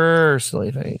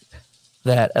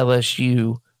that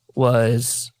LSU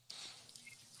was,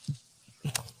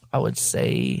 I would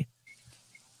say,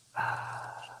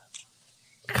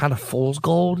 kind of fool's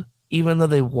gold, even though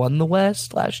they won the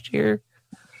West last year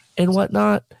and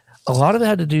whatnot. A lot of it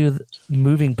had to do with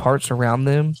moving parts around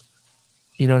them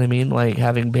You know what I mean? Like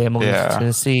having Bama lose to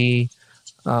Tennessee.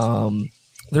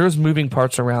 There was moving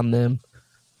parts around them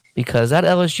because that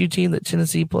LSU team that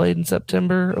Tennessee played in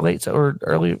September or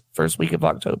early first week of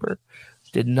October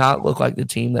did not look like the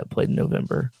team that played in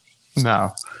November.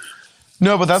 No,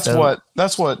 but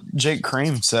that's what Jake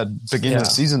Crane said beginning of the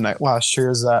season last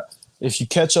year is that if you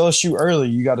catch LSU early,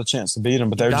 you got a chance to beat them,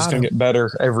 but they're just going to get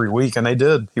better every week, and they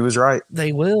did. He was right.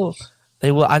 They will. I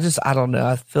don't know.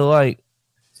 I feel like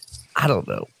I don't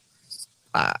know.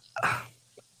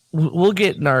 We'll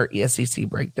get in our SEC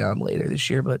breakdown later this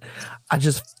year, but I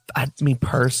mean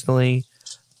personally,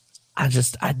 I'm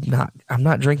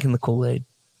not drinking the Kool-Aid.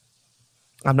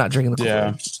 I'm not drinking the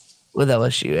Kool-Aid with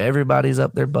LSU. Everybody's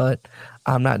up their butt.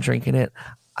 I'm not drinking it.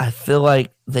 I feel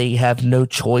like they have no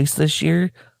choice this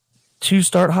year to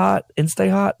start hot and stay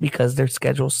hot because their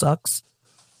schedule sucks.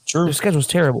 True. Their schedule's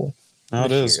terrible. No,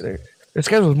 it is. Their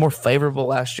schedule was more favorable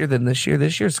last year than this year.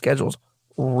 This year's schedule's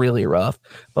really rough.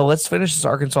 But let's finish this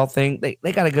Arkansas thing.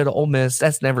 They got to go to Ole Miss.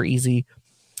 That's never easy.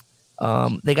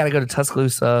 They got to go to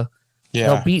Tuscaloosa. Yeah.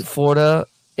 They'll beat Florida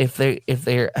if they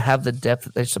have the depth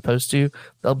that they're supposed to.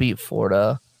 They'll beat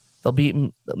Florida. They'll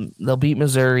beat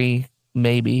Missouri.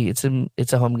 Maybe it's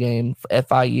a home game.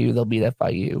 FIU. They'll beat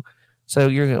FIU. So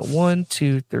you're going to 1,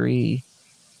 2, 3.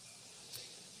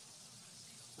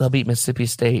 They'll beat Mississippi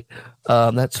State.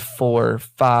 That's 4,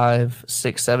 5,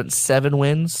 6, 7. 7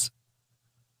 wins.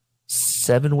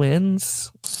 7 wins.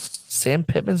 Sam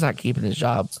Pittman's not keeping his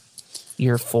job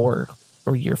year 4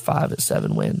 or year 5 at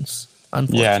 7 wins.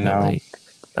 Unfortunately. Yeah, no.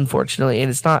 Unfortunately. And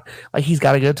it's not like he's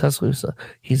got to go to Tuscaloosa.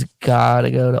 He's got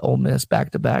to go to Ole Miss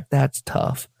back to back. That's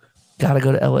tough. Got to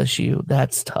go to LSU.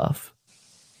 That's tough.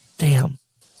 Damn.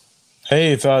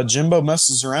 Hey, if Jimbo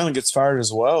messes around and gets fired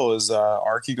as well, is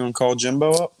Archie going to call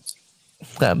Jimbo up?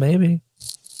 That maybe.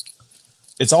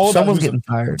 It's all someone's getting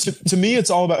fired. To me, it's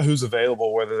all about who's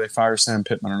available, whether they fire Sam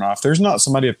Pittman or not. If there's not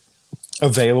somebody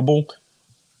available,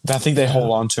 I think they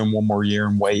hold on to him one more year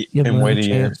and wait a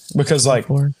year because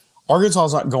Arkansas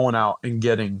is not going out and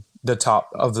getting the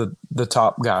top of the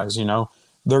top guys. You know,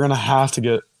 they're going to have to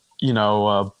get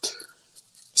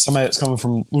somebody that's coming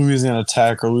from Louisiana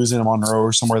Tech or Louisiana Monroe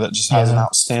or somewhere that just has an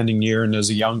outstanding year and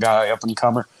is a young guy up and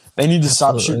comer. They need to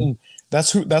stop shooting.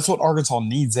 That's what Arkansas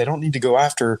needs. They don't need to go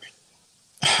after.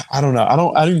 I don't know. I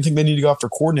don't even think they need to go after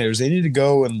coordinators. They need to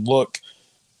go and look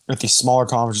at these smaller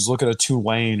conferences, look at a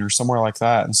Tulane or somewhere like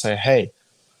that and say, hey,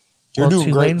 you're doing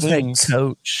Tulane's great things.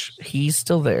 Coach, he's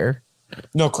still there.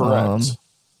 No, correct.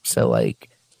 So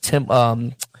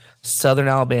Southern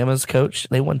Alabama's coach,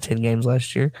 they won 10 games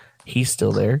last year. He's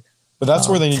still there. But that's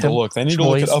where they need to look. They need to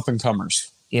look at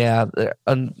up-and-comers. Yeah.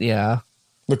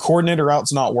 The coordinator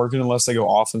route's not working unless they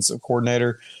go offensive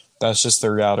coordinator. That's just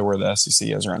the reality where the SEC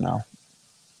is right now.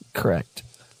 Correct.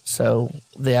 So,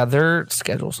 their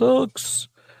schedule sucks.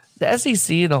 The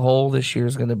SEC in a whole this year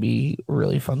is going to be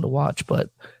really fun to watch, but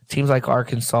teams like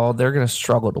Arkansas, they're going to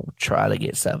struggle to try to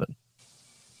get 7.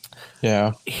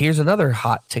 Yeah. Here's another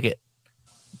hot ticket.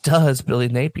 Does Billy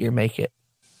Napier make it?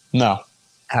 No.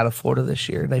 Out of Florida this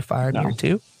year? They fired year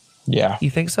 2? Yeah. You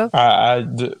think so?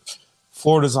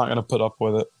 Florida's not going to put up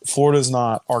with it. Florida's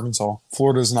not Arkansas.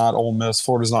 Florida's not Ole Miss.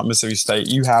 Florida's not Mississippi State.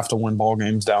 You have to win ball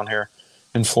games down here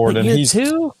in Florida. Year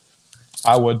 2?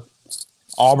 I would.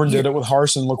 Auburn did it with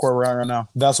Harsin. Look where we're at right now.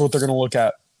 That's what they're going to look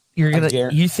at.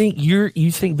 You think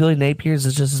Billy Napier's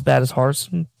is just as bad as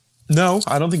Harsin? No,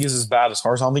 I don't think he's as bad as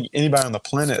Harsin. I don't think anybody on the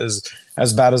planet is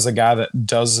as bad as a guy that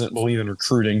doesn't believe in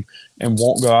recruiting and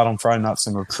won't go out on Friday nights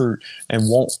and recruit and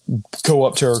won't go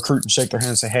up to a recruit and shake their hand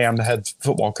and say, hey, I'm the head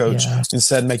football coach. Yeah.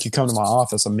 Instead, make you come to my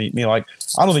office and meet me. Like,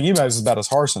 I don't think anybody's as bad as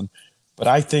Harsin. But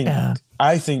I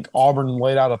think Auburn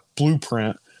laid out a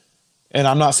blueprint, and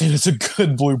I'm not saying it's a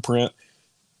good blueprint,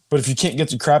 but if you can't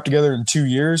get your crap together in 2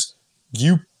 years,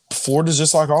 Florida's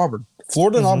just like Auburn.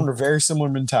 Florida and Auburn are very similar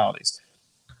mentalities.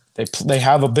 They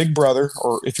have a big brother,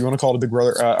 or if you want to call it a big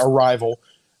brother, a rival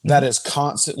that is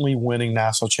constantly winning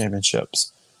national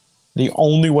championships. The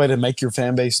only way to make your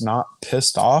fan base not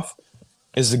pissed off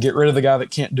is to get rid of the guy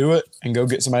that can't do it and go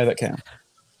get somebody that can.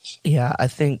 Yeah, I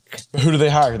think. But who do they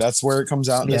hire? That's where it comes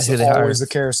out. Yeah, it's always the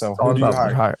carousel. Who do you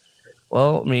hire?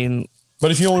 Well, I mean,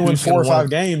 but if you only win 4 or 5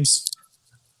 games,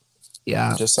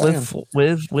 yeah, just saying.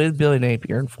 With Billy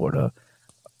Napier in Florida,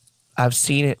 I've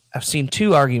seen it. I've seen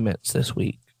 2 arguments this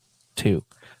week. 2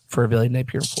 for Billy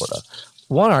Napier in Florida.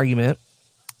 One argument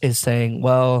is saying,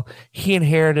 well, he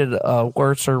inherited a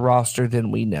worse roster than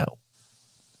we know.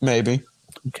 Maybe.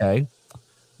 Okay.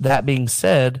 That being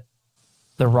said,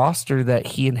 the roster that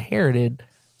he inherited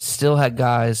still had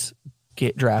guys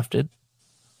get drafted.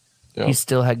 Yep. He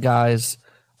still had guys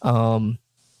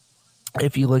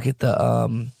if you look at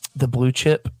the blue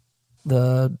chip,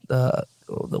 the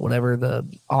whatever, the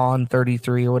on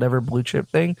 33 or whatever blue chip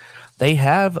thing, they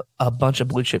have a bunch of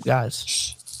blue chip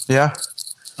guys. Yeah.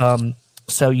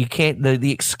 So you can't,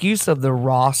 the excuse of the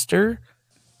roster,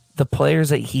 the players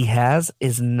that he has,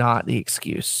 is not the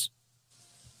excuse.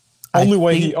 Only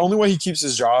way he keeps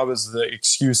his job is the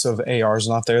excuse of AR's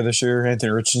not there this year.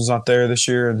 Anthony Richardson's not there this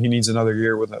year, and he needs another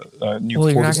year with a new. Well,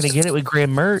 you're not going to get it with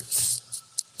Graham Mertz.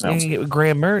 No. You're going to get with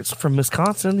Graham Mertz from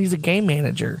Wisconsin. He's a game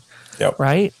manager, yep.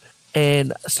 Right?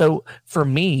 And so for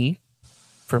me,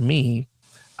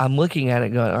 I'm looking at it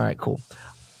going, all right, cool.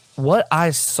 What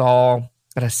I saw,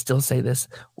 and I still say this,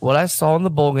 what I saw in the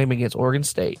bowl game against Oregon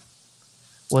State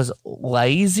was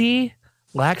lazy,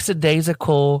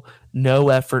 lackadaisical, no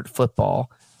effort football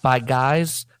by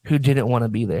guys who didn't want to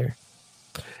be there.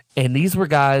 And these were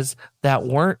guys that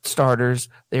weren't starters.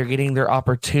 They're getting their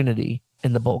opportunity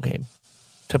in the bowl game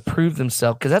to prove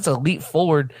themselves, because that's a leap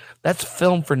forward. That's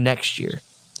film for next year.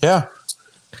 Yeah.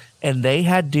 And they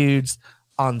had dudes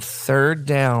on third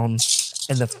down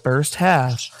in the first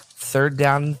half, third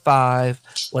down and 5,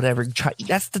 whatever.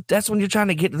 That's when you're trying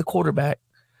to get to the quarterback.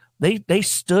 They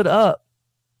stood up.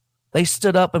 They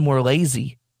stood up and were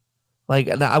lazy. Like,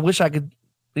 I wish I could,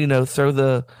 throw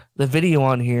the video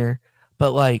on here,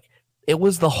 but like, it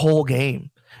was the whole game.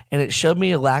 And it showed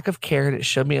me a lack of care, and it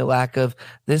showed me a lack of,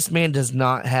 this man does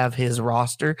not have his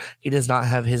roster. He does not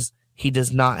have his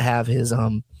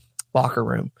locker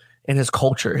room and his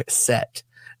culture set.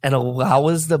 And that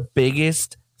was the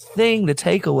biggest thing to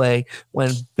take away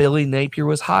when Billy Napier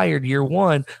was hired year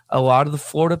one. A lot of the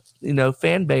Florida,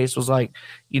 fan base was like,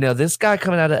 this guy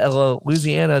coming out of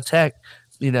Louisiana Tech,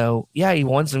 yeah, he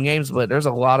won some games, but there's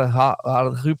a lot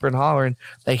of hooper and hollering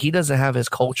that he doesn't have his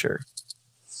culture.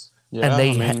 Yeah,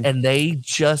 and they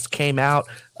just came out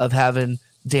of having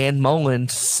Dan Mullen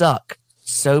suck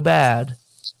so bad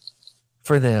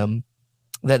for them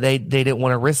that they didn't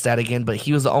want to risk that again. But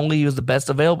he was the best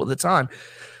available at the time.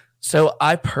 So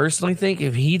I personally think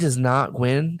if he does not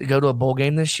win to go to a bowl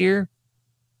game this year,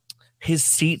 his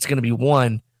seat's going to be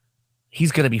one.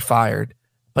 He's going to be fired.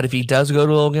 But if he does go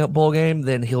to a bowl game,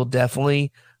 then he'll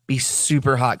definitely be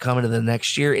super hot coming to the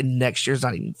next year. And next year's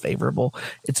not even favorable.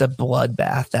 It's a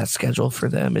bloodbath, that schedule for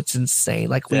them. It's insane.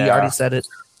 Like we already said it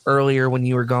earlier when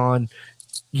you were gone.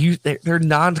 Their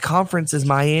non-conference is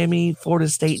Miami, Florida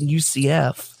State, and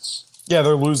UCF. Yeah,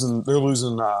 they're losing 2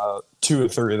 or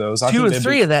 3 of those. 2 or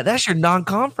 3 of that. That's your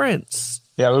non-conference.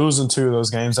 Yeah, they're losing 2 of those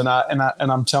games, and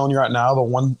I'm telling you right now,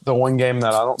 the one game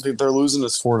that I don't think they're losing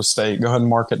is Florida State. Go ahead and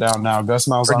mark it down now. Gus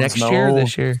Malzahn's next year or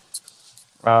this year?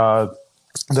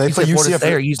 Do they play UCF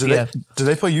or UCF? Do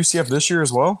they play UCF this year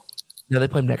as well? No, they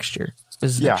play next year.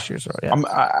 This is next year's. Yeah.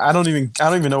 I don't even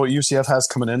know what UCF has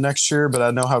coming in next year, but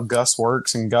I know how Gus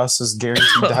works, and Gus is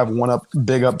guaranteed to have one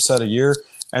big upset a year,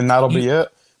 and that'll be it.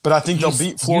 But I think they'll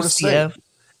beat Florida State.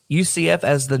 UCF,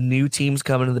 as the new teams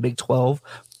coming to the Big 12,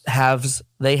 have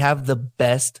the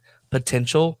best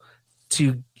potential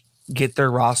to get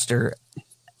their roster,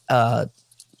 I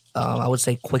would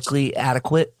say quickly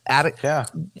adequate.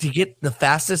 To get the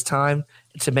fastest time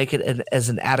to make it as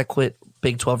an adequate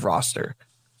Big 12 roster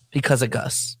because of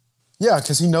Gus. Yeah,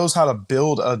 because he knows how to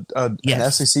build an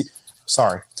SEC.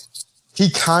 Sorry. He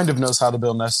kind of knows how to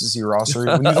build an SEC roster.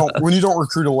 When you don't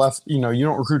recruit a left, you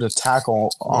don't recruit a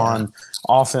tackle on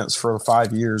offense for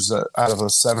 5 years out of the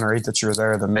 7 or 8 that you're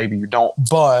there, then maybe you don't.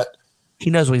 But he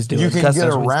knows what he's doing. You can get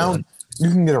around. You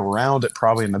can get around it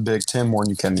probably in the Big 10 more than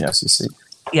you can in the SEC.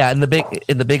 Yeah, in the Big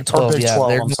 12. Big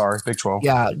 12. I'm sorry, Big 12.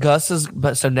 Yeah, Gus is.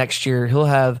 But so next year he'll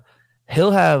have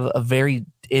a very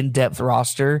in-depth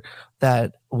roster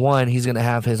that he's going to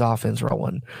have his offense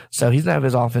rolling. So he's going to have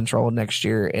his offense rolling next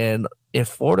year, and if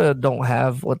Florida don't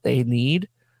have what they need,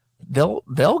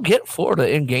 they'll get Florida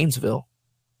in Gainesville.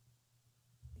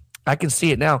 I can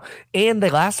see it now. And the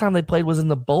last time they played was in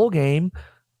the bowl game,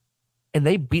 and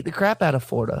they beat the crap out of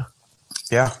Florida.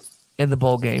 Yeah, in the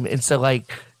bowl game. And so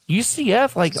like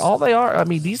UCF, like all they are, I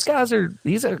mean, these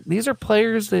are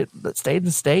players that stayed in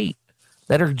the state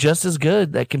that are just as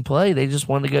good, that can play. They just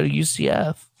wanted to go to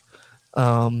UCF.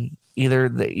 Either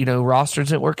rosters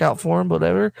didn't work out for them,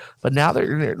 whatever. But now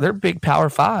they're big Power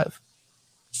 5.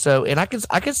 So, and I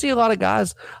can see a lot of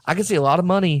guys. I can see a lot of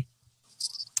money.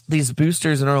 These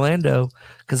boosters in Orlando,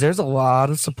 because there's a lot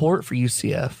of support for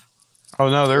UCF. Oh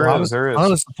no, there is a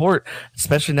lot of support,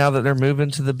 especially now that they're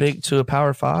moving to a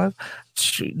Power 5.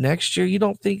 Next year, you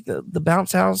don't think the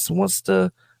bounce house wants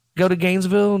to go to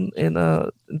Gainesville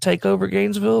and take over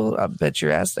Gainesville? I bet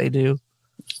your ass they do.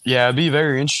 Yeah, it'd be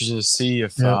very interesting to see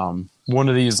if one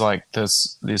of these, like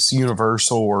this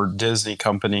Universal or Disney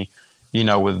company,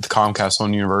 with Comcast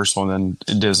on Universal and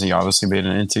then Disney obviously being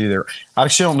an entity there. I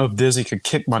actually don't know if Disney could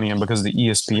kick money in because of the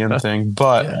ESPN thing,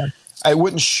 but it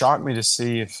wouldn't shock me to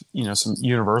see if, some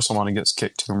Universal money gets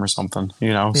kicked to them or something,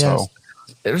 so.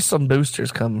 There's some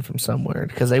boosters coming from somewhere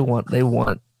because the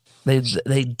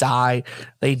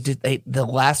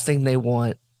last thing they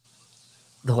want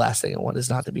is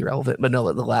not to be relevant, but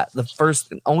no,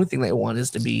 the only thing they want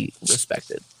is to be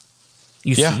respected.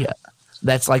 You see it.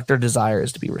 That's like their desire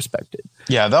is to be respected.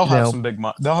 Yeah, they'll have some big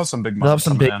money. They'll have some big money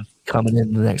coming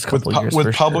in the next couple of years. With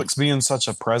Publix being such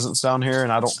a presence down here,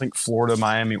 and I don't think Florida,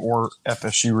 Miami, or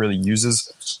FSU really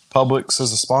uses Publix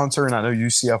as a sponsor, and I know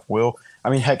UCF will. I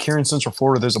mean, heck, here in Central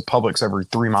Florida, there's a Publix every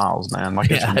 3 miles, man.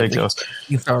 Like, it's ridiculous.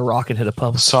 You throw a rock and hit a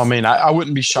Publix. So, I mean, I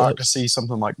wouldn't be shocked to see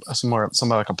something like somebody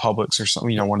like a Publix or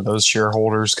something, one of those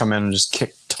shareholders come in and just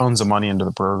kick tons of money into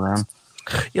the program.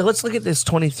 Yeah, let's look at this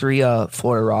 23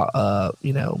 Florida.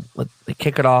 They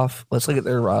kick it off. Let's look at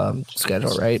their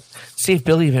schedule, right? See if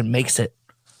Billy even makes it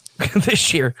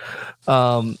this year.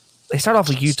 They start off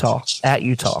with Utah at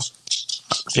Utah.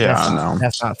 Yeah, I know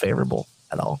that's not favorable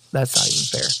at all. That's not even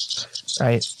fair,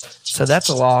 right? So that's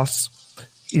a loss.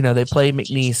 They play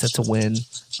McNeese. That's a win,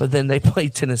 but then they play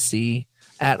Tennessee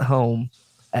at home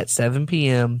at 7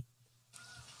 p.m.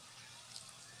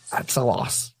 That's a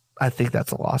loss. I think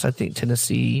that's a loss. I think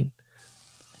Tennessee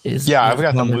is. Yeah, I've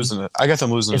got them losing it. I got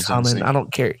them losing it. I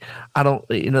don't care.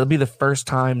 It'll be the first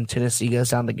time Tennessee goes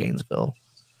down to Gainesville,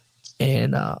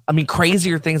 and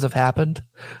crazier things have happened.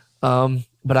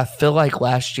 But I feel like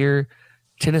last year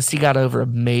Tennessee got over a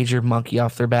major monkey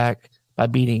off their back by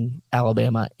beating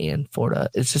Alabama and Florida.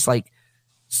 It's just like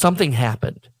something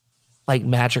happened, like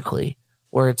magically,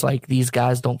 where it's like these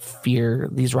guys don't fear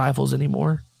these rivals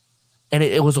anymore. And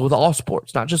it was with all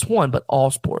sports, not just one, but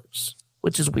all sports,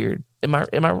 which is weird. Am I?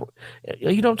 You know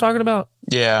what I'm talking about?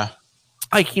 Yeah.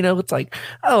 Like, it's like,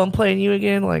 oh, I'm playing you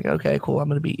again. Like, okay, cool. I'm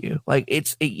going to beat you. Like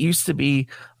it used to be,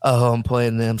 oh, I'm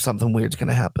playing them. Something weird's going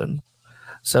to happen.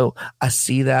 So I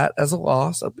see that as a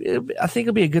loss. I think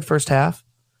it'll be a good first half,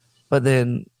 but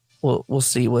then we'll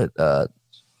see what I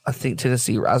think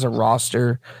Tennessee as a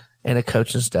roster and a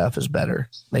coaching staff is better.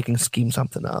 They can scheme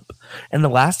something up. And the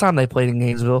last time they played in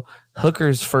Gainesville,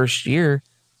 Hooker's first year,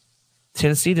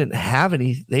 Tennessee didn't have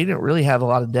any. They didn't really have a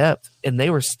lot of depth, and they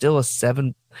were still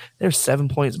 7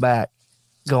 points back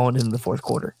going into the fourth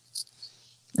quarter.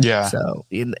 Yeah. So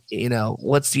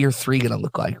what's year 3 going to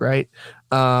look like, right?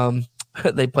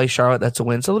 They play Charlotte. That's a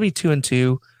win. So they'll be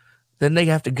 2-2. Then they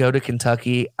have to go to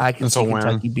Kentucky. I can see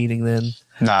Kentucky beating them.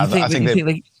 Nah, I think they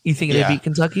beat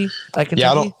Kentucky?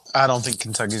 Yeah, I don't think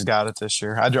Kentucky's got it this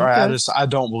year. I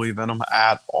don't believe in them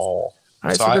at all. All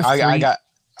right, so I got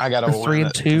a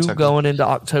 3-2 going into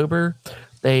October.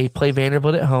 They play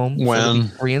Vanderbilt at home. When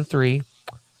 3-3,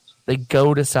 they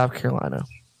go to South Carolina.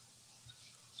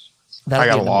 I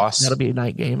got a loss. That'll be a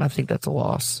night game. I think that's a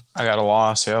loss. I got a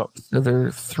loss. Yep. So they're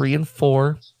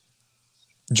 3-4.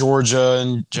 Georgia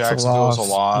and Jacksonville is a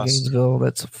loss. Gainesville,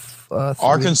 that's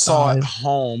Arkansas at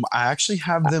home. I actually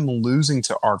have them losing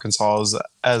to Arkansas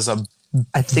as a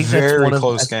I think very that's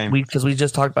close game because we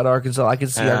just talked about Arkansas. I can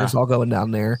see Arkansas going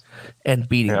down there and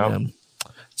beating them.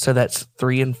 So that's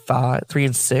 3-5,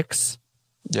 3-6.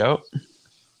 Yep.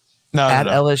 No, at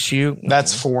LSU,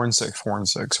 that's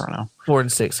 4-6 right now.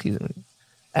 4-6, excuse me.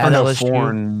 At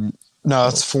LSU,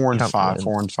 that's 4-5,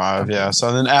 4-5. Yeah.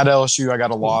 So then at LSU, I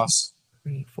got a loss.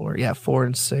 4,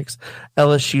 4-6.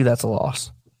 LSU, that's a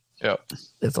loss. Yep,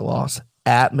 it's a loss.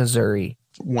 At Missouri,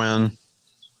 win.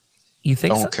 You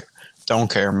think? Don't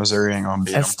care. Missouri ain't gonna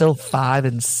beat them. That's still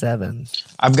 5-7.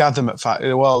 I've got them at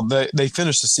 5. Well, they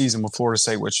finished the season with Florida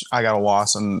State, which I got a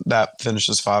loss, and that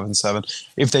finishes 5-7.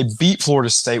 If they beat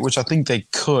Florida State, which I think they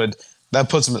could, that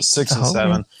puts them at 6-7.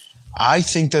 Yeah. I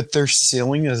think that their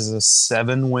ceiling is a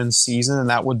 7-win season, and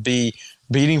that would be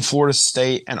beating Florida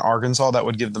State and Arkansas. That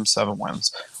would give them 7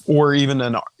 wins, or even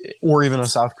a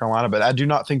South Carolina. But I do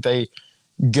not think they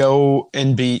go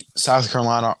and beat South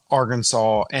Carolina,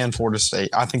 Arkansas, and Florida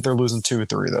State. I think they're losing 2 or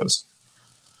 3 of those.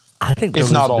 I think they're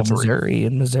if not all 3.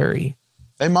 Missouri.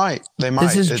 They might.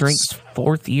 This is Drink's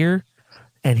 4th year,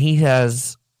 and he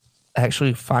has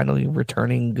actually finally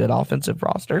returning good offensive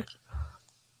roster.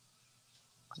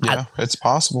 Yeah, it's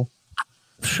possible.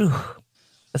 Whew,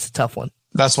 that's a tough one.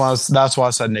 That's why I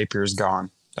said Napier's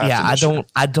gone. Yeah, I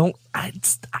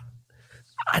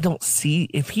don't see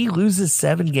if he loses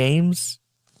 7 games,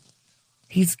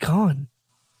 he's gone.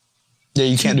 Yeah,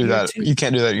 you can't do that. You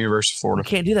can't do that at University of Florida. You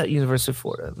can't do that at University of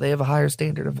Florida. They have a higher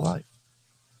standard of life.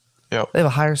 Yep. They have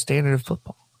a higher standard of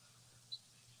football.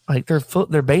 Like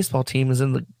their baseball team is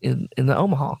in the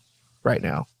Omaha right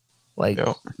now. Like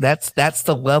that's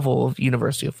the level of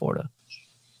University of Florida.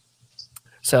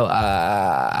 So,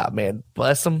 man,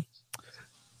 bless them.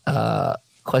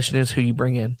 Question is who you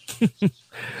bring in.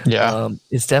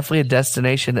 It's definitely a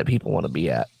destination that people want to be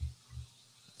at.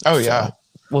 Oh yeah,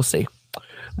 so,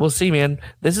 we'll see, man.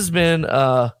 This has been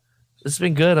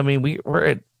good. I mean, we're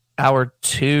at hour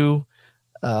 2.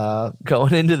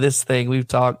 Going into this thing, we've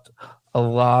talked a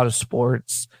lot of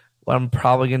sports. I'm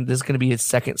probably this is gonna be a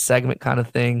second segment kind of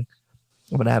thing.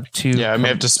 I'm gonna have 2. Yeah, I may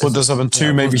have to split this up in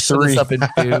 2, maybe 3. This up in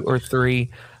 2 or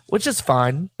 3, which is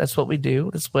fine. That's what we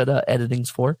do. That's what editing's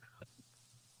for.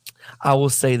 I will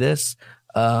say this: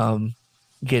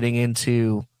 getting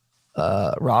into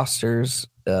rosters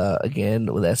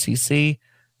again with SEC,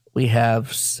 we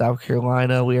have South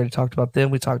Carolina. We already talked about them.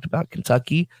 We talked about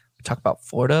Kentucky. We talked about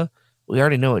Florida. We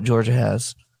already know what Georgia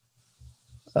has.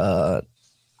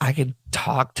 I could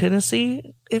talk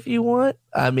Tennessee if you want.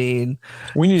 I mean,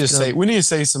 we need to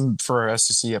say some for our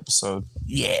SEC episode.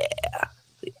 Yeah.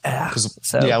 Let's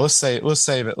save it. Let's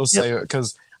save it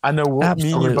because I know me and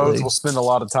you both will spend a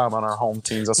lot of time on our home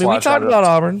teams. That's why we talked about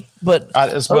Auburn, but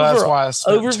that's why I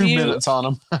spent 2 minutes on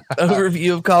them.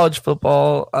 Overview of college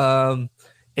football.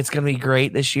 It's going to be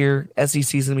great this year. SEC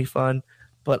is going to be fun,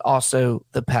 but also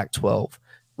the Pac-12.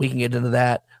 We can get into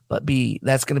that, but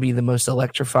that's going to be the most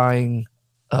electrifying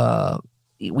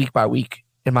week by week,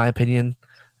 in my opinion,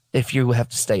 if you have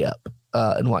to stay up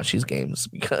and watch these games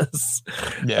because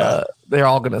they're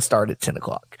all going to start at 10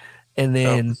 o'clock. And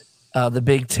then the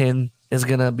Big Ten is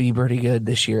going to be pretty good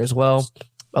this year as well.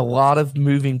 A lot of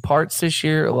moving parts this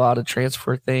year, a lot of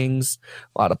transfer things,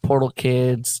 a lot of portal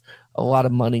kids, a lot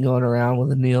of money going around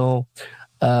with Anil.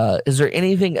 Is there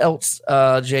anything else,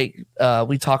 Jake?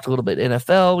 We talked a little bit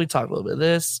NFL. We talked a little bit of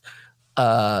this.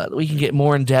 We can get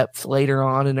more in depth later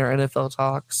on in our NFL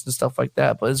talks and stuff like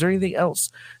that. But is there anything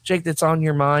else, Jake, that's on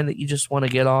your mind that you just want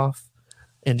to get off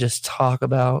and just talk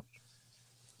about?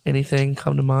 Anything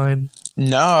come to mind?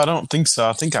 No, I don't think so.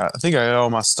 I think I got all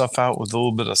my stuff out with a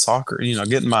little bit of soccer.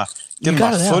 Getting my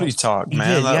footy talk,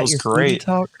 man. That was great.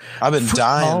 I've been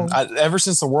dying ever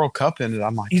since the World Cup ended.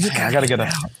 I'm like, I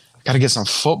gotta get some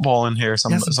football in here,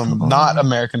 some not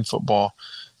American football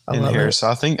in here. It. So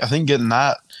I think getting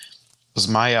that was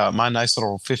my my nice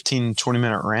little 15-20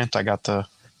 minute rant. I got the.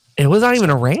 It was not even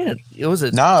a rant. It was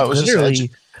it was literally.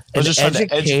 I was just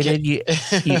educated. You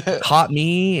taught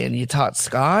me and you taught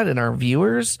Scott and our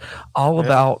viewers all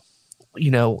about,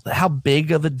 how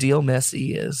big of a deal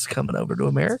Messi is coming over to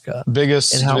America.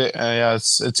 Biggest,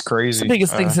 it's crazy. It's the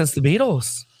biggest thing since the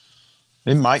Beatles.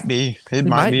 It might be. It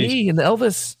might be. And the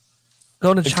Elvis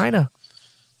going to China.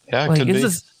 Yeah, it could be.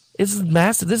 This is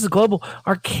massive. This is global.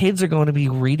 Our kids are going to be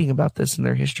reading about this in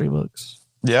their history books.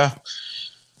 Yeah.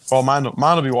 Well, mine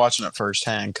will be watching it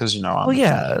firsthand because I'm.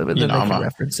 But then they can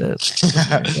reference it.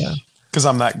 Because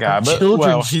I'm that guy.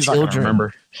 But he's not going to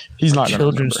remember. He's not going to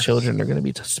remember. Children's children are going to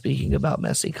be speaking about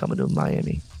Messi coming to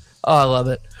Miami. Oh, I love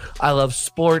it. I love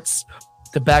sports.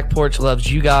 The Back Porch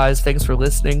loves you guys. Thanks for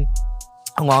listening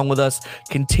along with us.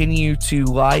 Continue to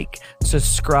like,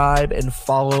 subscribe, and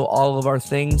follow all of our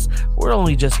things. We're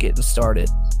only just getting started.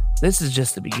 This is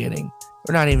just the beginning.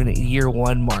 We're not even at year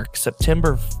 1 mark.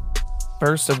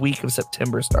 First week of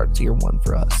September starts year 1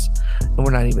 for us, and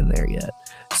we're not even there yet.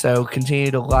 So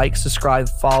continue to like, subscribe,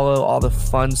 follow all the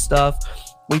fun stuff.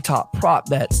 We talk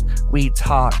prop bets, we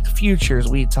talk futures,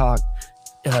 we talk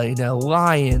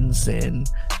Lions and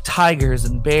Tigers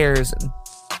and Bears and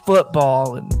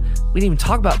football, and we didn't even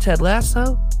talk about Ted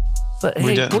Lasso. But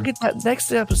hey, we'll get that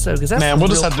next episode because that's we'll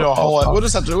just have to do a whole. We'll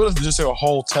just do a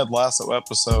whole Ted Lasso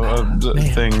episode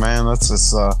thing, man. That's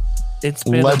just it's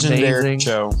been legendary amazing.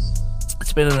 Show.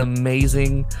 It's been an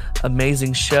amazing,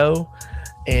 amazing show.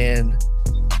 And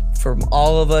from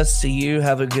all of us to you,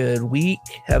 have a good week.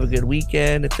 Have a good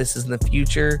weekend. If this is in the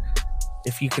future,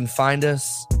 if you can find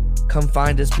us, come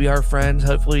find us. Be our friends.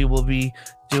 Hopefully we'll be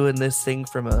doing this thing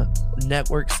from a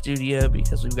network studio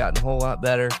because we've gotten a whole lot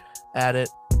better at it.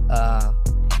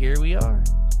 Here we are.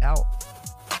 Out.